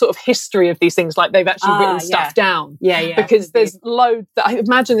got good sort of history of these things, like they've actually written stuff down. Yeah. Because there's loads. I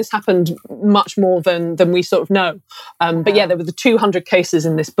imagine this happened much more than we sort of know. But yeah, there were the 200 cases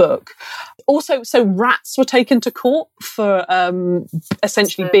in this book. Also, so rats were taken to court for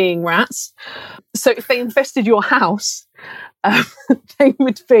essentially being rats. So if they infested your house, they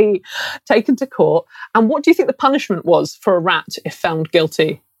would be taken to court. And what do you think the punishment was for a rat if found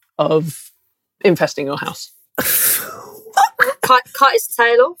guilty of infesting your house? Cut its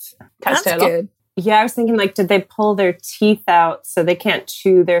tail off. Cut its That's tail good. Yeah, I was thinking, like, did they pull their teeth out so they can't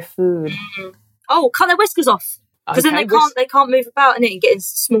chew their food? Oh, cut their whiskers off. Because then they can't move about in it and get in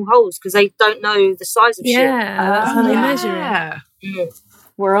small holes because they don't know the size of shit. Yeah, that's how they measure it.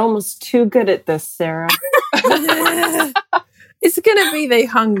 We're almost too good at this, Sarah. It's going to be they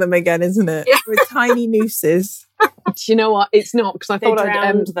hung them again, isn't it? Yeah. With tiny nooses. Do you know what? It's not, because I They thought I'd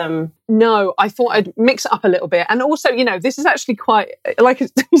drowned them. No, I thought I'd mix it up a little bit. And also, you know, this is actually quite, like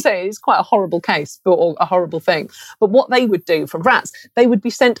you say, it's quite a horrible case or a horrible thing. But what they would do for rats, they would be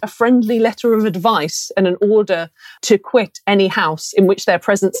sent a friendly letter of advice and an order to quit any house in which their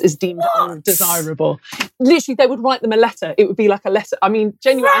presence is deemed undesirable. Literally, they would write them a letter. It would be like a letter. I mean,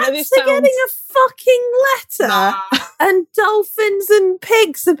 genuinely, I know this Rats are sounds... getting a fucking letter. And dolphins and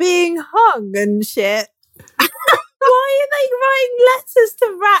pigs are being hung and shit. Why are they writing letters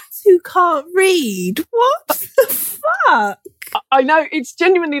to rats who can't read? What the fuck? I know, it's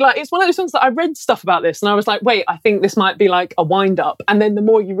genuinely like, it's one of those ones that I read stuff about this and I was like, wait, I think this might be like a wind up. And then the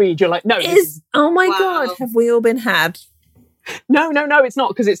more you read, you're like, no. Oh my God, have we all been had? No, it's not,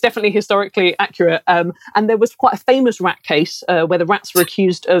 because it's definitely historically accurate. And there was quite a famous rat case where the rats were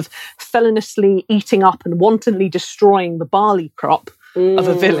accused of feloniously eating up and wantonly destroying the barley crop of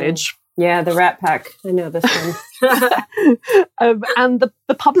a village. Yeah, the Rat Pack. I know this one. And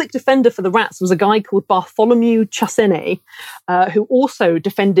the public defender for the rats was a guy called Bartholomew Chassene, who also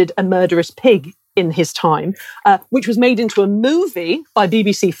defended a murderous pig in his time, which was made into a movie by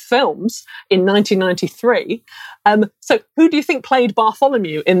BBC Films in 1993. So who do you think played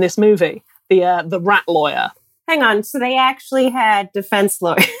Bartholomew in this movie? The rat lawyer. Hang on, so they actually had defense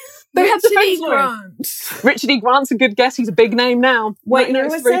lawyers. They had Richard defense E. lawyers. Grant. Richard E. Grant's a good guess. He's a big name now. What year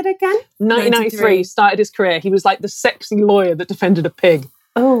was it again? 1993 started his career. He was like the sexy lawyer that defended a pig.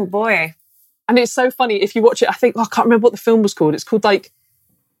 Oh, boy. And it's so funny. If you watch it, I think, I can't remember what the film was called. It's called like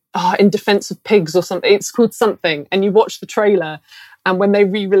In Defense of Pigs or something. It's called something. And you watch the trailer, and when they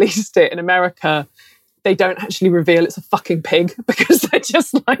re-released it in America, they don't actually reveal it's a fucking pig, because they're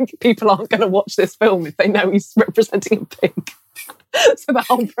just like, people aren't going to watch this film if they know he's representing a pig. So the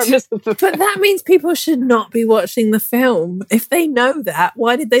whole premise of the film. But that means people should not be watching the film. If they know that,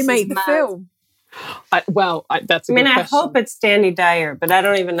 why did they make the film? That's a good question. I hope it's Danny Dyer, but I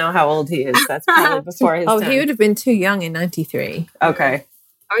don't even know how old he is. That's probably before his time. He would have been too young in 93. Okay.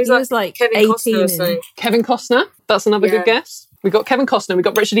 He was like Kevin 18 Costner or so. Kevin Costner. That's another good guess. We got Kevin Costner. We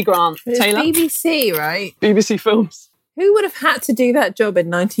got Richard E. Grant. It's Taylor. BBC, right? BBC Films. Who would have had to do that job in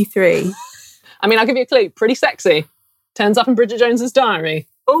 93? I mean, I'll give you a clue. Pretty sexy. Turns up in Bridget Jones's Diary.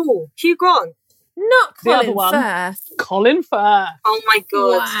 Oh, Hugh Grant. Not The other Colin one. Firth. Colin Firth. Oh my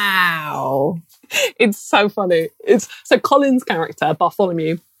God. Wow. It's so funny. So Colin's character,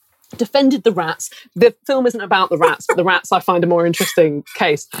 Bartholomew, defended the rats. The film isn't about the rats, but the rats I find a more interesting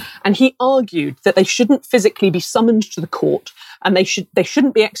case. And he argued that they shouldn't physically be summoned to the court, and they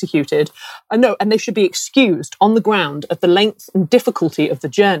shouldn't be executed. And they should be excused on the ground of the length and difficulty of the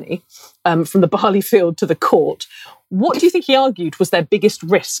journey from the barley field to the court. What do you think he argued was their biggest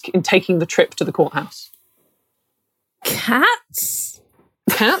risk in taking the trip to the courthouse? Cats?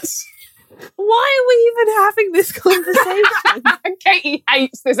 Cats? Why are we even having this conversation? Katie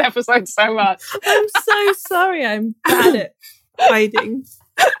hates this episode so much. I'm so sorry. I'm bad at hiding.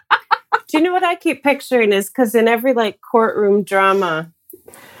 Do you know what I keep picturing is, because in every like courtroom drama,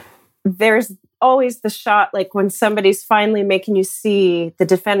 there's always the shot like when somebody's finally making you see the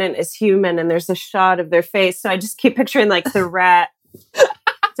defendant is human and there's a shot of their face. So I just keep picturing like the rat.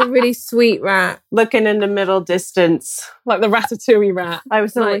 It's a really sweet rat. Looking in the middle distance. Like the Ratatouille rat. I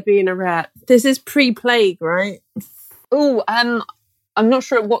was only being a rat. This is pre-plague, right? Oh, I'm not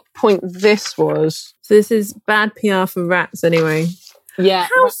sure at what point this was. So this is bad PR for rats anyway. Yeah.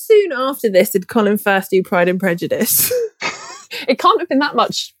 How soon after this did Colin Firth do Pride and Prejudice? It can't have been that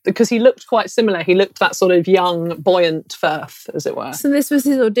much, because he looked quite similar. He looked that sort of young, buoyant Firth, as it were. So this was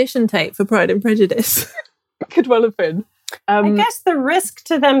his audition tape for Pride and Prejudice. Could well have been. I guess the risk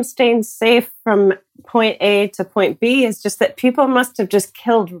to them staying safe from point A to point B is just that people must have just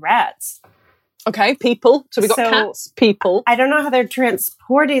killed rats. Okay, people. So we got cats, people. I don't know how they're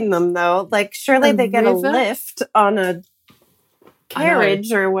transporting them, though. Like, surely they get a lift on a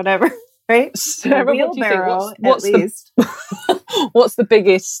carriage or whatever, right? Sarah, what do you think? What's the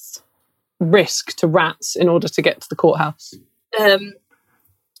biggest risk to rats in order to get to the courthouse?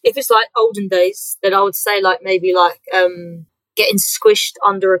 If it's like olden days, then I would say like maybe like getting squished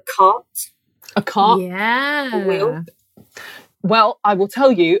under a cart. A cart? Yeah. A wheel. Well, I will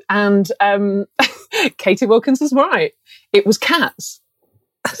tell you, and Katie Wilkins is right. It was cats.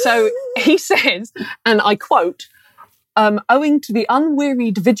 So he says, and I quote, owing to the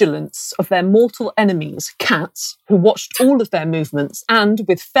unwearied vigilance of their mortal enemies, cats, who watched all of their movements and,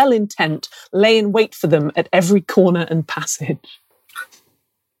 with fell intent, lay in wait for them at every corner and passage.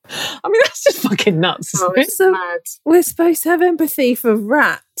 I mean, that's just fucking nuts. Oh, it's mad. We're supposed to have empathy for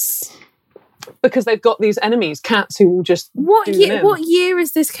rats. Because they've got these enemies, cats, who will just What year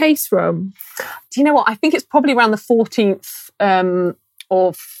is this case from? Do you know what? I think it's probably around the 14th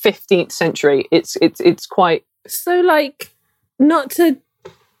or 15th century. It's quite... So, like, not to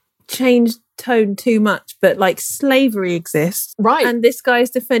change tone too much, but, like, slavery exists. Right. And this guy's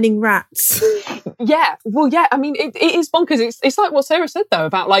defending rats. Yeah. Well, yeah, I mean, it is bonkers. It's like what Sarah said, though,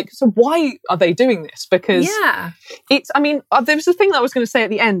 about, like, so why are they doing this? Because I mean, there was a thing that I was going to say at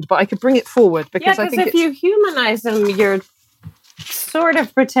the end, but I could bring it forward because I think if you humanize them, you're sort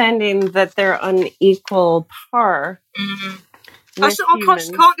of pretending that they're on equal par. Mm-hmm. I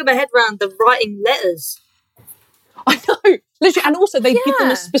can't get my head around the writing letters. I know, literally, and also they'd give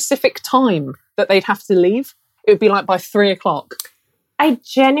them a specific time that they'd have to leave. It would be like by 3:00. I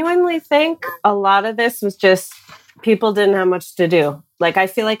genuinely think a lot of this was just people didn't have much to do. Like, I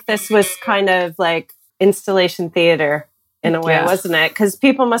feel like this was kind of like installation theater in a way, wasn't it? Because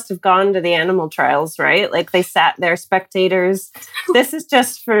people must have gone to the animal trials, right? Like, they sat there, spectators. This is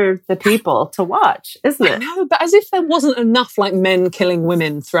just for the people to watch, isn't it? No, but as if there wasn't enough, like, men killing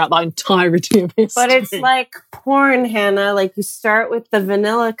women throughout the entirety of history. But it's like porn, Hannah. Like, you start with the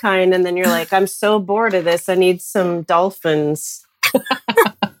vanilla kind, and then you're like, I'm so bored of this. I need some dolphins.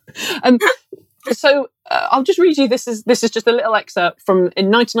 So I'll just read you. This is just a little excerpt from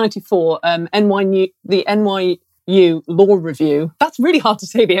in 1994. The NYU Law Review. That's really hard to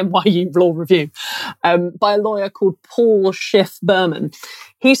say. The NYU Law Review by a lawyer called Paul Schiff Berman.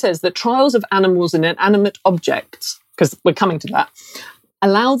 He says that trials of animals and inanimate objects, because we're coming to that,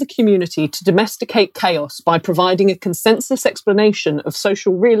 allow the community to domesticate chaos by providing a consensus explanation of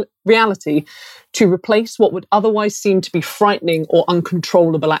social reality to replace what would otherwise seem to be frightening or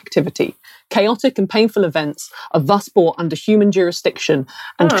uncontrollable activity. Chaotic and painful events are thus brought under human jurisdiction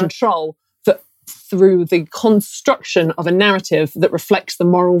and control through the construction of a narrative that reflects the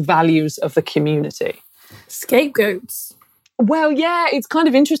moral values of the community. Scapegoats. Well, yeah, it's kind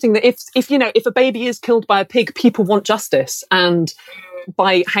of interesting that if a baby is killed by a pig, people want justice, and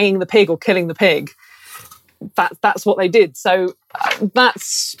by hanging the pig or killing the pig, that's what they did. So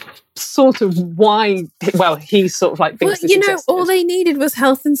that's sort of why. Well, he sort of like thinks. Well, all they needed was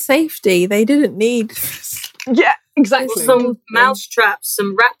health and safety. They didn't need. Yeah, exactly. Some mouse traps,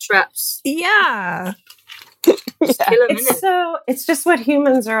 some rat traps. Yeah. It's just what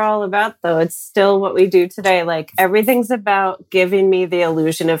humans are all about, though. It's still what we do today. Like, everything's about giving me the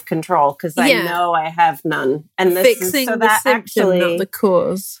illusion of control because I know I have none. And this fixing the symptom, not the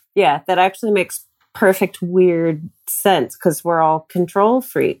cause. Yeah, that actually makes perfect weird sense because we're all control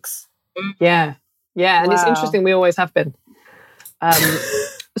freaks. Yeah, and it's interesting. We always have been.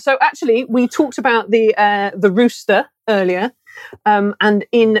 So actually, we talked about the rooster earlier. And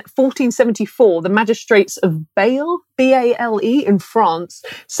in 1474, the magistrates of Bale, B-A-L-E, in France,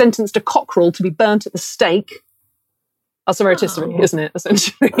 sentenced a cockerel to be burnt at the stake. That's a rotisserie, isn't it,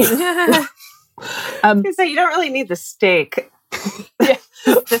 essentially? Yeah. So you don't really need the steak. Yeah.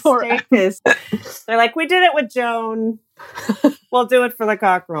 The steak is... They're like, we did it with Joan. We'll do it for the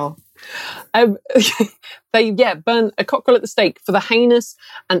cockerel. They burn a cockerel at the stake for the heinous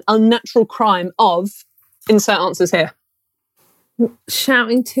and unnatural crime of... Insert answers here.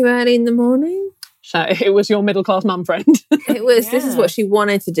 Shouting too early in the morning? It was your middle-class mum friend. It was. Yeah. This is what she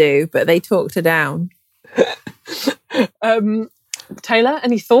wanted to do, but they talked her down. Taylor,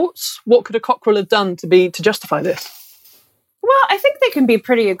 any thoughts? What could a cockerel have done to justify this? Well, I think they can be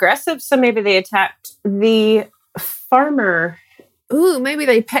pretty aggressive, so maybe they attacked the farmer. Ooh, maybe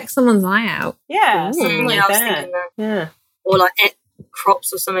they pecked someone's eye out. Yeah, something like that. Yeah. Or like ate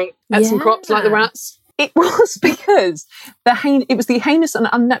crops or something. Ate some crops like the rats. It was because it was the heinous and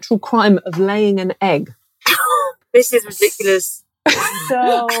unnatural crime of laying an egg. This is ridiculous.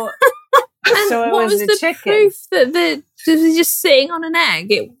 So it what was was a the chicken. proof that this was just sitting on an egg?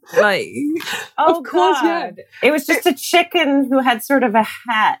 It like Oh, Of course, God. It was just a chicken who had sort of a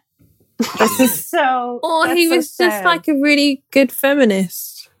hat. This is so. or that's he so was just sad. like a really good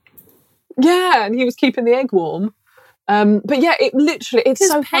feminist. Yeah, and he was keeping the egg warm. But yeah, it's Because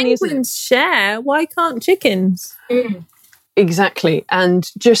so funny, isn't it? penguins share. Why can't chickens? Exactly,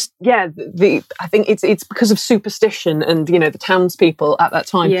 and just I think it's because of superstition, and the townspeople at that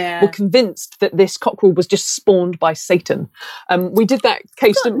time Yeah. were convinced that this cockerel was just spawned by Satan. We did that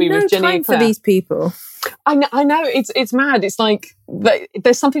case, didn't we, no with Jenny time and for Claire? these people. I know it's mad. It's like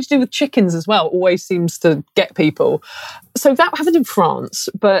there's something to do with chickens as well. Always seems to get people. So that happened in France,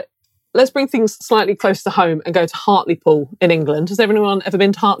 but let's bring things slightly close to home and go to Hartlepool in England. Has everyone ever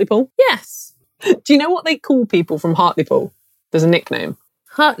been to Hartlepool? Yes, Do you know what they call people from Hartlepool? There's a nickname.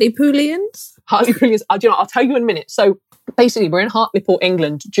 Hartlepoolians. Hartlepoolians. I'll tell you in a minute. So basically, we're in Hartlepool,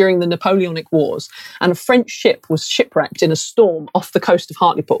 England, during the Napoleonic Wars, and a French ship was shipwrecked in a storm off the coast of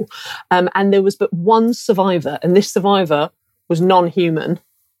Hartlepool. And there was but one survivor, and this survivor was non-human.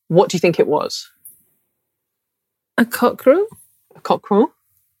 What do you think it was? A cockerel. A cockerel?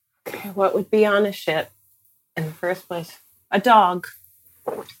 Okay, what would be on a ship in the first place? A dog.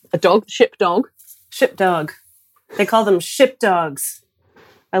 A dog? Ship dog? Ship dog. They call them ship dogs.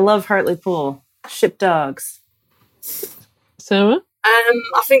 I love Hartlepool. Ship dogs. Sarah?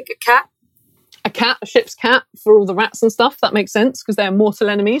 I think a cat. A cat, a ship's cat, for all the rats and stuff. That makes sense because they're mortal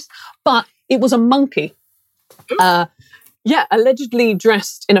enemies. But it was a monkey. Allegedly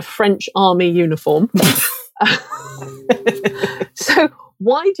dressed in a French army uniform. So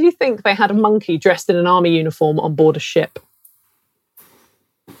why do you think they had a monkey dressed in an army uniform on board a ship?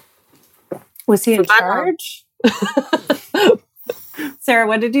 Was he in banter. charge? Sarah,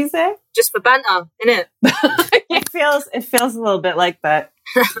 what did you say? Just for banter, innit? It feels a little bit like that.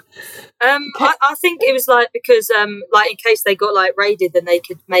 I think it was like because in case they got like raided, then they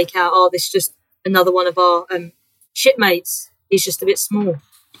could make out, oh, this is just another one of our shipmates. He's just a bit small.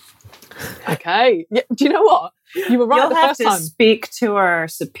 Okay. Yeah, do you know what? You were right You'll the have first to time. speak to our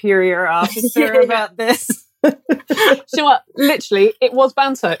superior officer about this. Do you know what? Literally, it was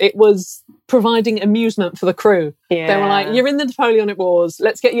banter. It was providing amusement for the crew. Yeah. They were like, you're in the Napoleonic Wars.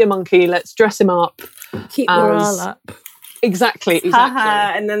 Let's get you a monkey. Let's dress him up. Keep morale up. Exactly.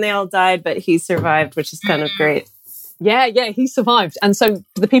 Haha, and then they all died, but he survived, which is kind of great. Yeah, he survived. And so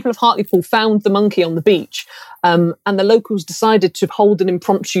the people of Hartlepool found the monkey on the beach, and the locals decided to hold an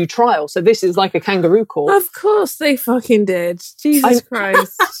impromptu trial. So this is like a kangaroo court. Of course they fucking did. Jesus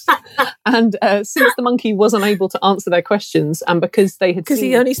Christ. And since the monkey was unable to answer their questions, and because they had Because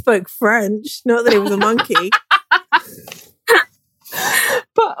he only spoke French, not that he was a monkey.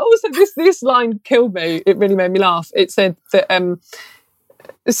 But also this line killed me. It really made me laugh. It said that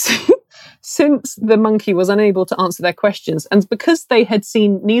since the monkey was unable to answer their questions, and because they had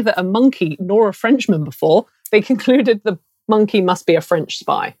seen neither a monkey nor a Frenchman before, they concluded the monkey must be a French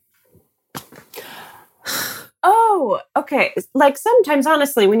spy. Oh, okay. Like sometimes,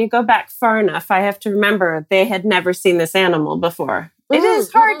 honestly, when you go back far enough, I have to remember they had never seen this animal before. It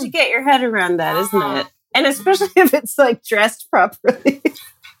is hard to get your head around that, isn't it? And especially if it's like dressed properly.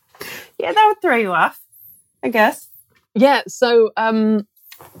 Yeah, that would throw you off, I guess. Yeah, so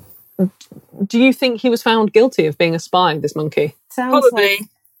do you think he was found guilty of being a spy, this monkey? Sounds Probably. like,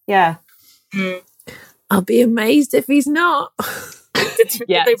 yeah. I'll be amazed if he's not. Did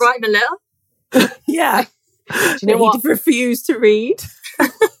they write him a letter? Yeah. Do you know what? He'd refused to read.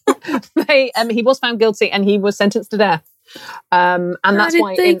 He was found guilty and he was sentenced to death. And How that's did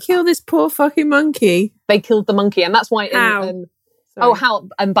why they kill this poor fucking monkey? they killed the monkey, and that's why. How?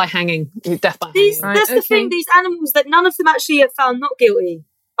 And by hanging, death by These, hanging. that's the thing. These animals that none of them actually are found not guilty.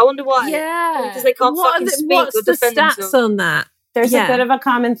 I wonder why. Yeah. Because they can't fucking speak what's or the defend stats themselves. on that? There's a bit of a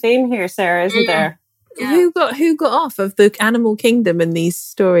common theme here, Sarah, isn't there? Yeah. Who got off of the animal kingdom in these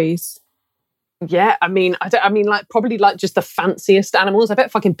stories? Yeah, I mean, probably just the fanciest animals. I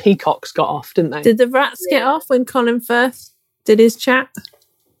bet fucking peacocks got off, didn't they? Did the rats get off when Colin Firth did his chat?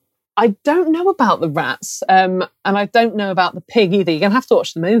 I don't know about the rats, and I don't know about the pig either. You're gonna have to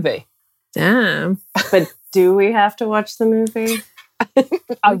watch the movie. Damn. But do we have to watch the movie?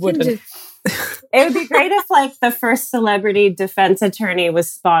 I wouldn't. It would be great if, like, the first celebrity defense attorney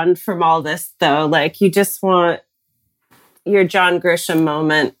was spawned from all this, though. Like, you just want your John Grisham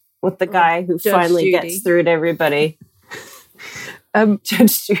moment with the guy who Judge finally Judy. gets through to everybody.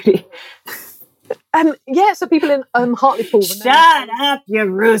 Judge Judy. Yeah, so people in Hartlepool. Shut up, you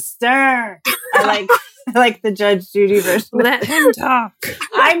rooster! I like the Judge Judy version. Let him talk.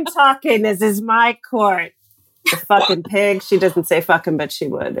 I'm talking. This is my court. The fucking pig. She doesn't say fucking, but she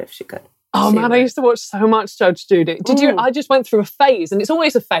would if she could. Oh man, I used to watch so much Judge Judy. Did you? I just went through a phase, and it's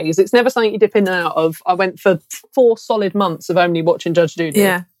always a phase. It's never something you dip in and out of. I went for 4 solid months of only watching Judge Judy.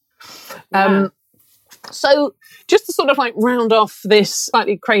 Yeah. So just to sort of like round off this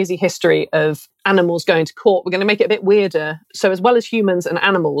slightly crazy history of animals going to court, we're going to make it a bit weirder. So as well as humans and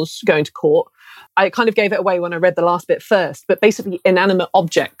animals going to court, I kind of gave it away when I read the last bit first, but basically inanimate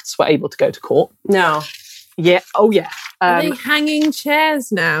objects were able to go to court. No. Yeah. Oh, yeah. Are they hanging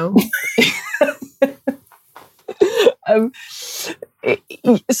chairs now? So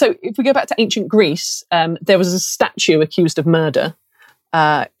if we go back to ancient Greece, there was a statue accused of murder.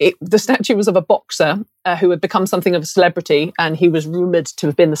 The statue was of a boxer who had become something of a celebrity, and he was rumoured to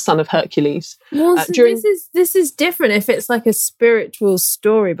have been the son of Hercules. Well, so this is different if it's like a spiritual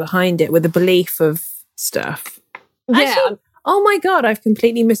story behind it with a belief of stuff. Yeah. Actually, oh my God, I've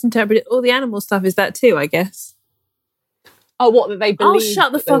completely misinterpreted. All the animal stuff is that too, I guess. Oh, what, that they believe? Oh,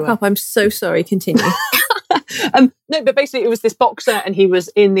 shut the fuck up. I'm so sorry. Continue. No, but basically it was this boxer, and he was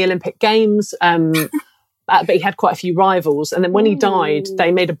in the Olympic Games, but he had quite a few rivals. And then when he died,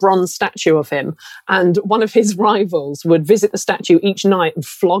 they made a bronze statue of him. And one of his rivals would visit the statue each night and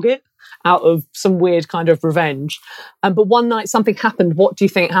flog it out of some weird kind of revenge. But one night something happened. What do you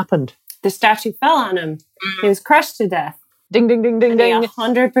think happened? The statue fell on him. He was crushed to death. Ding, ding, ding, ding, ding. He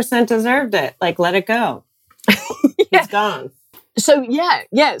 100% deserved it. Like, let it go. It's gone. So,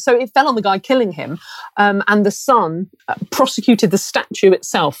 so it fell on the guy killing him. And the son prosecuted the statue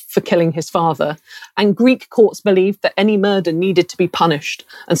itself for killing his father. And Greek courts believed that any murder needed to be punished.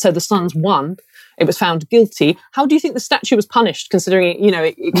 And so the son's won. It was found guilty. How do you think the statue was punished, considering,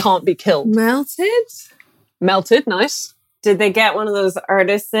 it can't be killed? Melted, nice. Did they get one of those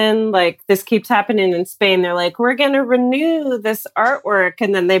artists in? Like, this keeps happening in Spain. They're like, we're going to renew this artwork.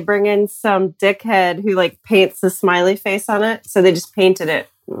 And then they bring in some dickhead who, like, paints the smiley face on it. So they just painted it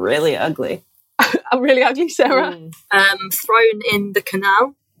really ugly. Really ugly, Sarah? Thrown in the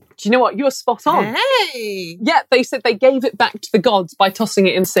canal. Do you know what? You're spot on. Hey! Yeah, they said they gave it back to the gods by tossing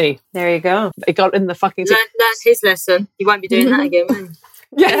it in the sea. There you go. They got in the fucking sea. That's his lesson. You won't be doing that again, will you?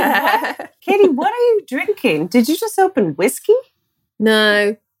 Yeah. Katie, what are you drinking? Did you just open whiskey?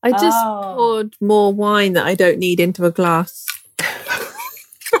 No, I just poured more wine that I don't need into a glass.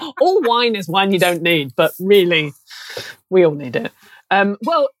 All wine is wine you don't need, but really, we all need it.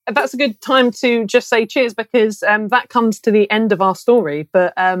 Well, that's a good time to just say cheers, because that comes to the end of our story.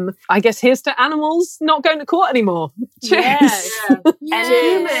 But I guess here's to animals not going to court anymore. Cheers. Yeah.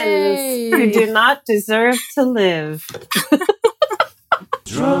 And humans who do not deserve to live.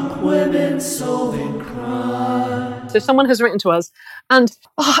 Drunk women solving crime. So someone has written to us, and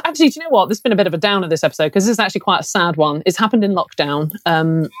actually, do you know what? There's been a bit of a downer this episode, because this is actually quite a sad one. It's happened in lockdown.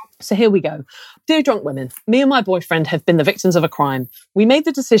 So here we go. Dear Drunk Women, me and my boyfriend have been the victims of a crime. We made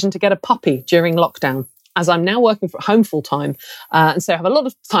the decision to get a puppy during lockdown, as I'm now working from home full time. And so I have a lot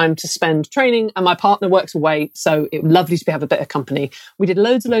of time to spend training, and my partner works away. So it was lovely to have a bit of company. We did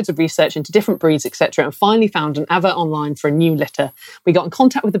loads and loads of research into different breeds, etc., and finally found an advert online for a new litter. We got in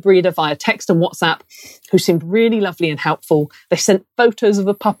contact with the breeder via text and WhatsApp, who seemed really lovely and helpful. They sent photos of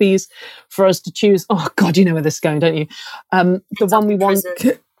the puppies for us to choose. Oh God, you know where this is going, don't you? The one we want.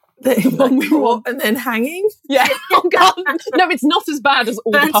 The one we want, and then hanging. Yeah. Oh God. No, it's not as bad as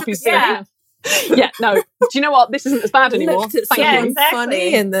all the puppies. Yeah. Yeah, no. Do you know what? This isn't as bad anymore. Thank you. Exactly.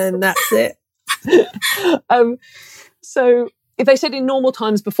 Funny, and then that's it. So they said in normal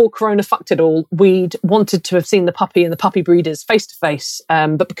times before Corona fucked it all, we'd wanted to have seen the puppy and the puppy breeders face to face.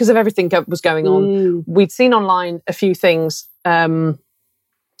 But because of everything that was going on, we'd seen online a few things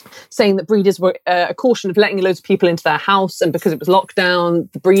saying that breeders were a caution of letting loads of people into their house, and because it was lockdown,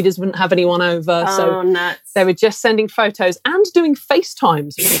 the breeders wouldn't have anyone over. So nuts. They were just sending photos and doing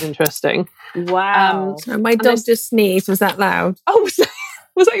FaceTimes, which was interesting. Wow. My dog just sneezed. Was that loud? Oh,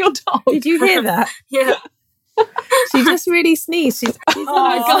 was that your dog? Did you hear that? Yeah. She just really sneezed. She's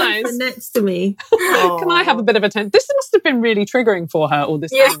guys, next to me. Can I have a bit of attention? This must have been really triggering for her, all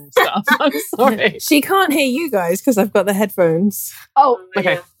this animal stuff. I'm sorry. She can't hear you guys because I've got the headphones. Oh,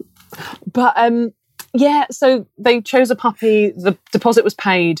 okay. But so they chose a puppy, the deposit was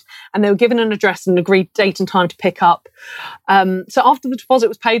paid, and they were given an address and agreed date and time to pick up. So after the deposit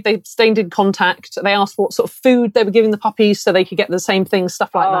was paid, they stayed in contact. They asked what sort of food they were giving the puppies so they could get the same things,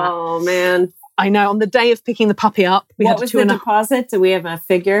 stuff like that. Oh, man. I know. On the day of picking the puppy up, we had what was the deposit? Do we have a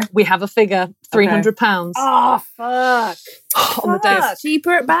figure? We have a figure, £300. Oh, fuck. On the day of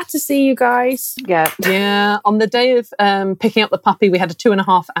cheaper at Battersea, you guys. Yeah. On the day of picking up the puppy, we had a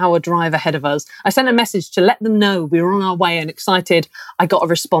 2.5-hour drive ahead of us. I sent a message to let them know we were on our way and excited. I got a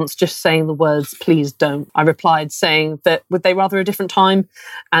response just saying the words, "Please don't." I replied saying that would they rather a different time,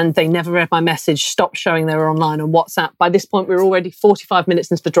 and they never read my message, stopped showing they were online on WhatsApp. By this point, we were already 45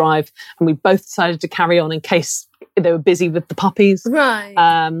 minutes into the drive, and we both decided to carry on in case they were busy with the puppies. Right.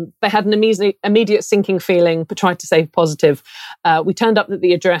 They had an immediate sinking feeling, but tried to stay positive. We turned up at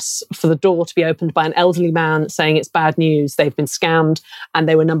the address for the door to be opened by an elderly man saying it's bad news, they've been scammed, and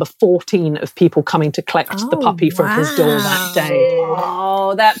they were number 14 of people coming to collect the puppy from his door that day.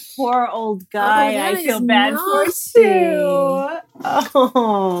 Oh, that poor old guy. I feel bad for too.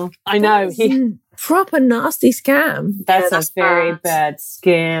 Oh, I know. Proper nasty scam. That's a very bad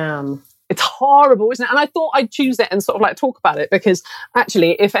scam. It's horrible, isn't it? And I thought I'd choose it and sort of like talk about it because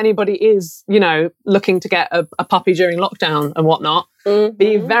actually, if anybody is, looking to get a puppy during lockdown and whatnot,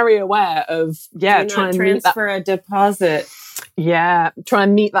 be very aware of, try and transfer a deposit. Yeah, try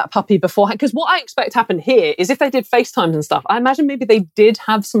and meet that puppy beforehand. Because what I expect happened here is if they did FaceTimes and stuff, I imagine maybe they did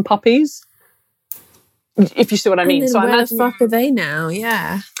have some puppies. If you see what I mean. And then so where I imagine the fuck are they now?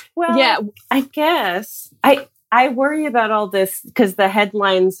 Yeah. Well, yeah, I guess I worry about all this because the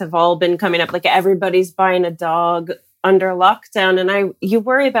headlines have all been coming up like everybody's buying a dog under lockdown, and you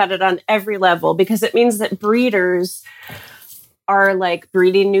worry about it on every level because it means that breeders are like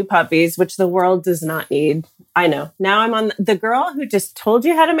breeding new puppies, which the world does not need. I know. Now I'm on the girl who just told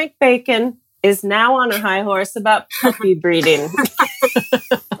you how to make bacon is now on a high horse about puppy breeding.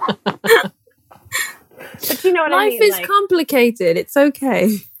 But you know what I mean? Life is complicated. It's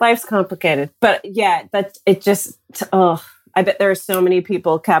okay. Life's complicated. But yeah, I bet there are so many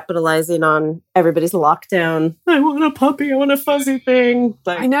people capitalizing on everybody's lockdown. I want a puppy. I want a fuzzy thing.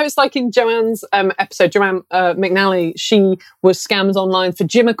 I know it's like in Joanne's episode, Joanne McNally, she was scammed online for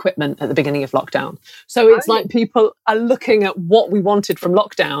gym equipment at the beginning of lockdown. So it's like people are looking at what we wanted from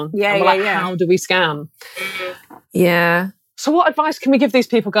lockdown. How do we scam? Yeah. So what advice can we give these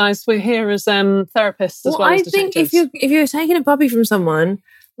people, guys? We're here as therapists as well as detectives. I think if you're taking a puppy from someone,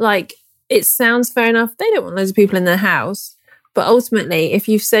 like, it sounds fair enough. They don't want loads of people in their house. But ultimately, if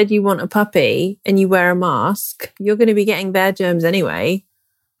you've said you want a puppy and you wear a mask, you're going to be getting their germs anyway.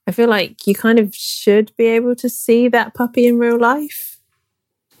 I feel like you kind of should be able to see that puppy in real life.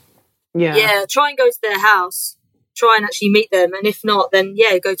 Yeah. Yeah, try and go to their house. Try and actually meet them. And if not, then,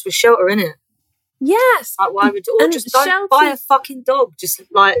 go to a shelter, innit? Yes. Like, why would or just don't buy a fucking dog. Just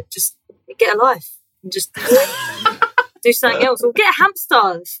get a life and just do something else. Or get a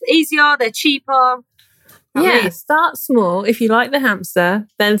hamster. It's easier. They're cheaper. Start small. If you like the hamster,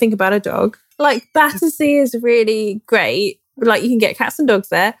 then think about a dog. Like Battersea is really great. Like you can get cats and dogs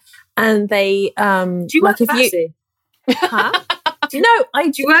there, and they. Do you work for Battersea? Huh? No, I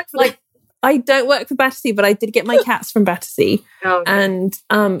do. You work for I don't work for Battersea, but I did get my cats from Battersea. Oh, okay.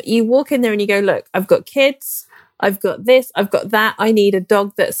 And you walk in there and you go, look, I've got kids, I've got this, I've got that. I need a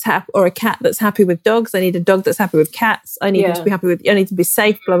dog that's happy, or a cat that's happy with dogs. I need a dog that's happy with cats. I need them to be happy with. I need to be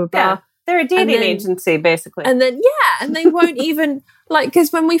safe. Blah blah blah. Yeah. They're a dating agency, basically. And then and they won't even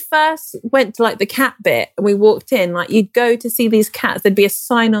because when we first went to like the cat bit and we walked in, like you'd go to see these cats, there'd be a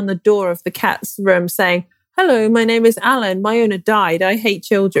sign on the door of the cat's room saying, "Hello, my name is Alan. My owner died. I hate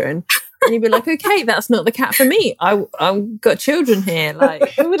children." And you'd be like, okay, that's not the cat for me. I've got children here. Like,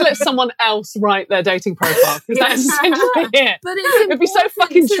 who would let someone else write their dating profile? Because that's essentially it. But it'd be so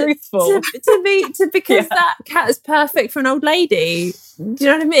fucking truthful. Because that cat is perfect for an old lady. Do you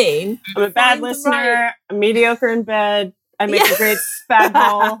know what I mean? I'm a bad listener. I'm mediocre in bed. I make a great spag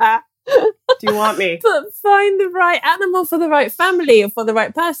bowl. Do you want me? But find the right animal for the right family or for the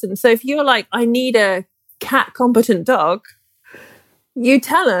right person. So if you're like, I need a cat competent dog, you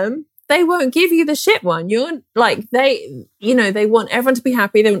tell them. They won't give you the shit one. You're like, they want everyone to be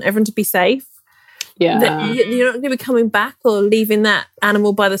happy. They want everyone to be safe. Yeah. You're not going to be coming back or leaving that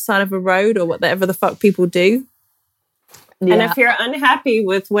animal by the side of a road or whatever the fuck people do. Yeah. And if you're unhappy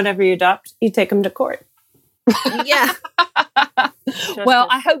with whatever you adopt, you take them to court. Yeah. Well,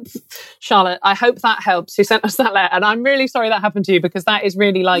 I hope, Charlotte, that helps. Who sent us that letter. And I'm really sorry that happened to you because that is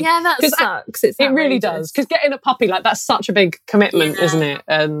really like... Yeah, that sucks. It really does. Because getting a puppy, like, that's such a big commitment, isn't it?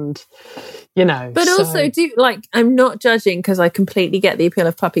 And, But also, I'm not judging because I completely get the appeal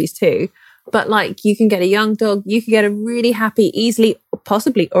of puppies too. But, like, you can get a young dog. You can get a really happy, easily,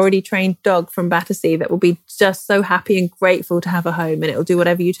 possibly already trained dog from Battersea that will be just so happy and grateful to have a home, and it will do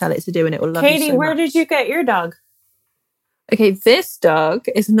whatever you tell it to do, and it will love you so much. Katie, where did you get your dog? Okay, this dog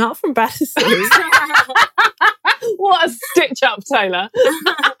is not from Battersea. What a stitch up, Taylor.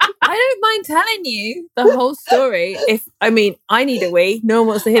 I don't mind telling you the whole story. I need a wee. No one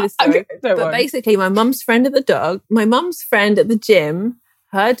wants to hear the story. Okay, don't but worry. basically, my mum's friend at the gym,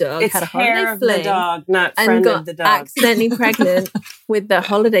 her dog It's had a hair holiday of the fling dog, not and friend got of the dog. accidentally pregnant with the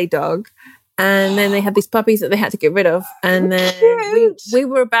holiday dog. And then they had these puppies that they had to get rid of. And then we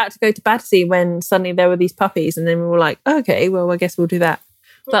were about to go to Battersea when suddenly there were these puppies. And then we were like, okay, well, I guess we'll do that.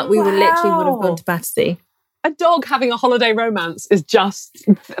 But we would have gone to Battersea. A dog having a holiday romance is just,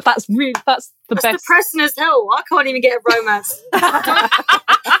 that's the best. Depressing as hell. I can't even get a romance.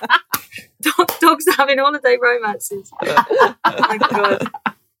 Dogs having holiday romances. Oh my God.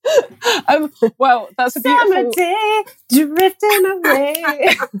 Well, that's a beautiful Summer day, drifting away.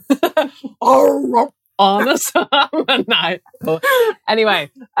 on a summer night. Anyway,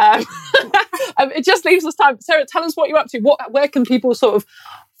 it just leaves us time. Sarah, tell us what you're up to. Where can people sort of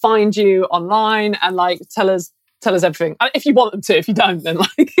find you online and like tell us everything? If you want them to. If you don't, then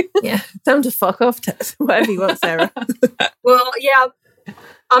like yeah, tell them to fuck off. Whatever you want, Sarah. Well, yeah.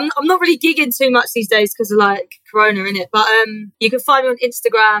 I'm not really gigging too much these days because of like Corona, innit? But you can find me on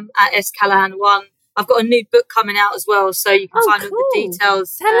Instagram at scallahan1. I've got a new book coming out as well, so you can find all the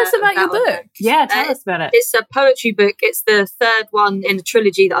details. Tell us about your book. Yeah, tell us about it. It's a poetry book. It's the third one in the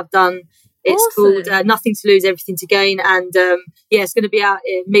trilogy that I've done. It's called Nothing to Lose, Everything to Gain, and it's going to be out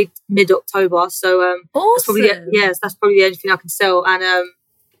in mid October. So that's probably that's probably the only thing I can sell. And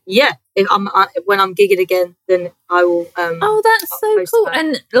when I'm gigging again, then I will. That's so cool! That.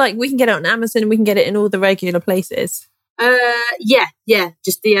 And like we can get it on Amazon, and we can get it in all the regular places.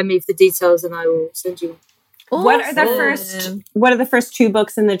 Just DM me for the details, and I will send you. Awesome. What are the first two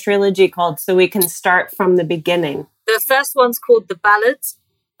books in the trilogy called, so we can start from the beginning? The first one's called The Ballad,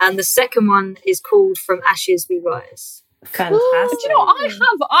 and the second one is called From Ashes We Rise. Fantastic. Do you know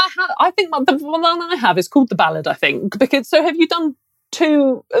I think the one I have is called The Ballad, I think, because so have you done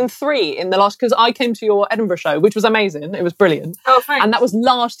 2 and 3 in the last, because I came to your Edinburgh show, which was amazing. It was brilliant. Oh, thanks. And that was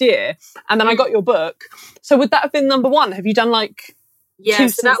last year. And then I got your book. So would that have been number 1? Have you done like 2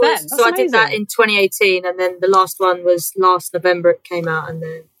 so that was, so I did that in 2018, and then the last one was last November it came out, and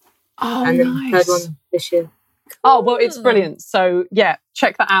then the third one this year. Oh, well, it's brilliant. So, yeah,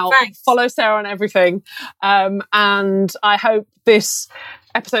 check that out. Thanks. Follow Sarah on everything. And I hope this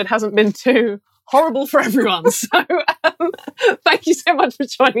episode hasn't been too horrible for everyone. So, thank you so much for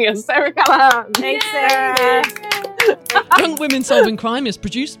joining us, Sarah Callahan. Thanks, Sarah. Drunk Women Solving Crime is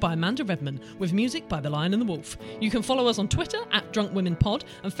produced by Amanda Redman, with music by The Lion and the Wolf. You can follow us on Twitter at Drunk Women Pod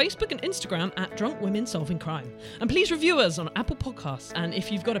and Facebook and Instagram at Drunk Women Solving Crime. And please review us on Apple Podcasts. And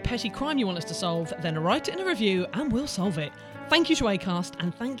if you've got a petty crime you want us to solve, then write it in a review and we'll solve it. Thank you to Acast,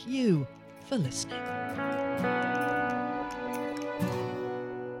 and thank you for listening.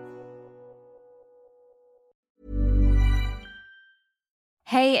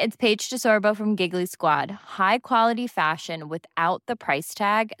 Hey, it's Paige DeSorbo from Giggly Squad. High quality fashion without the price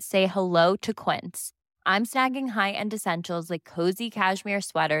tag. Say hello to Quince. I'm snagging high-end essentials like cozy cashmere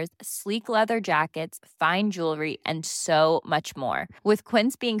sweaters, sleek leather jackets, fine jewelry, and so much more. With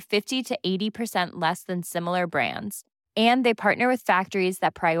Quince being 50 to 80% less than similar brands. And they partner with factories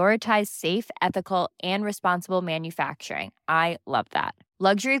that prioritize safe, ethical, and responsible manufacturing. I love that.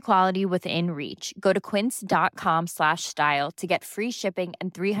 Luxury quality within reach. Go to quince.com/style to get free shipping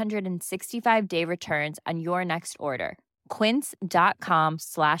and 365-day returns on your next order.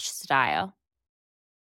 Quince.com/style.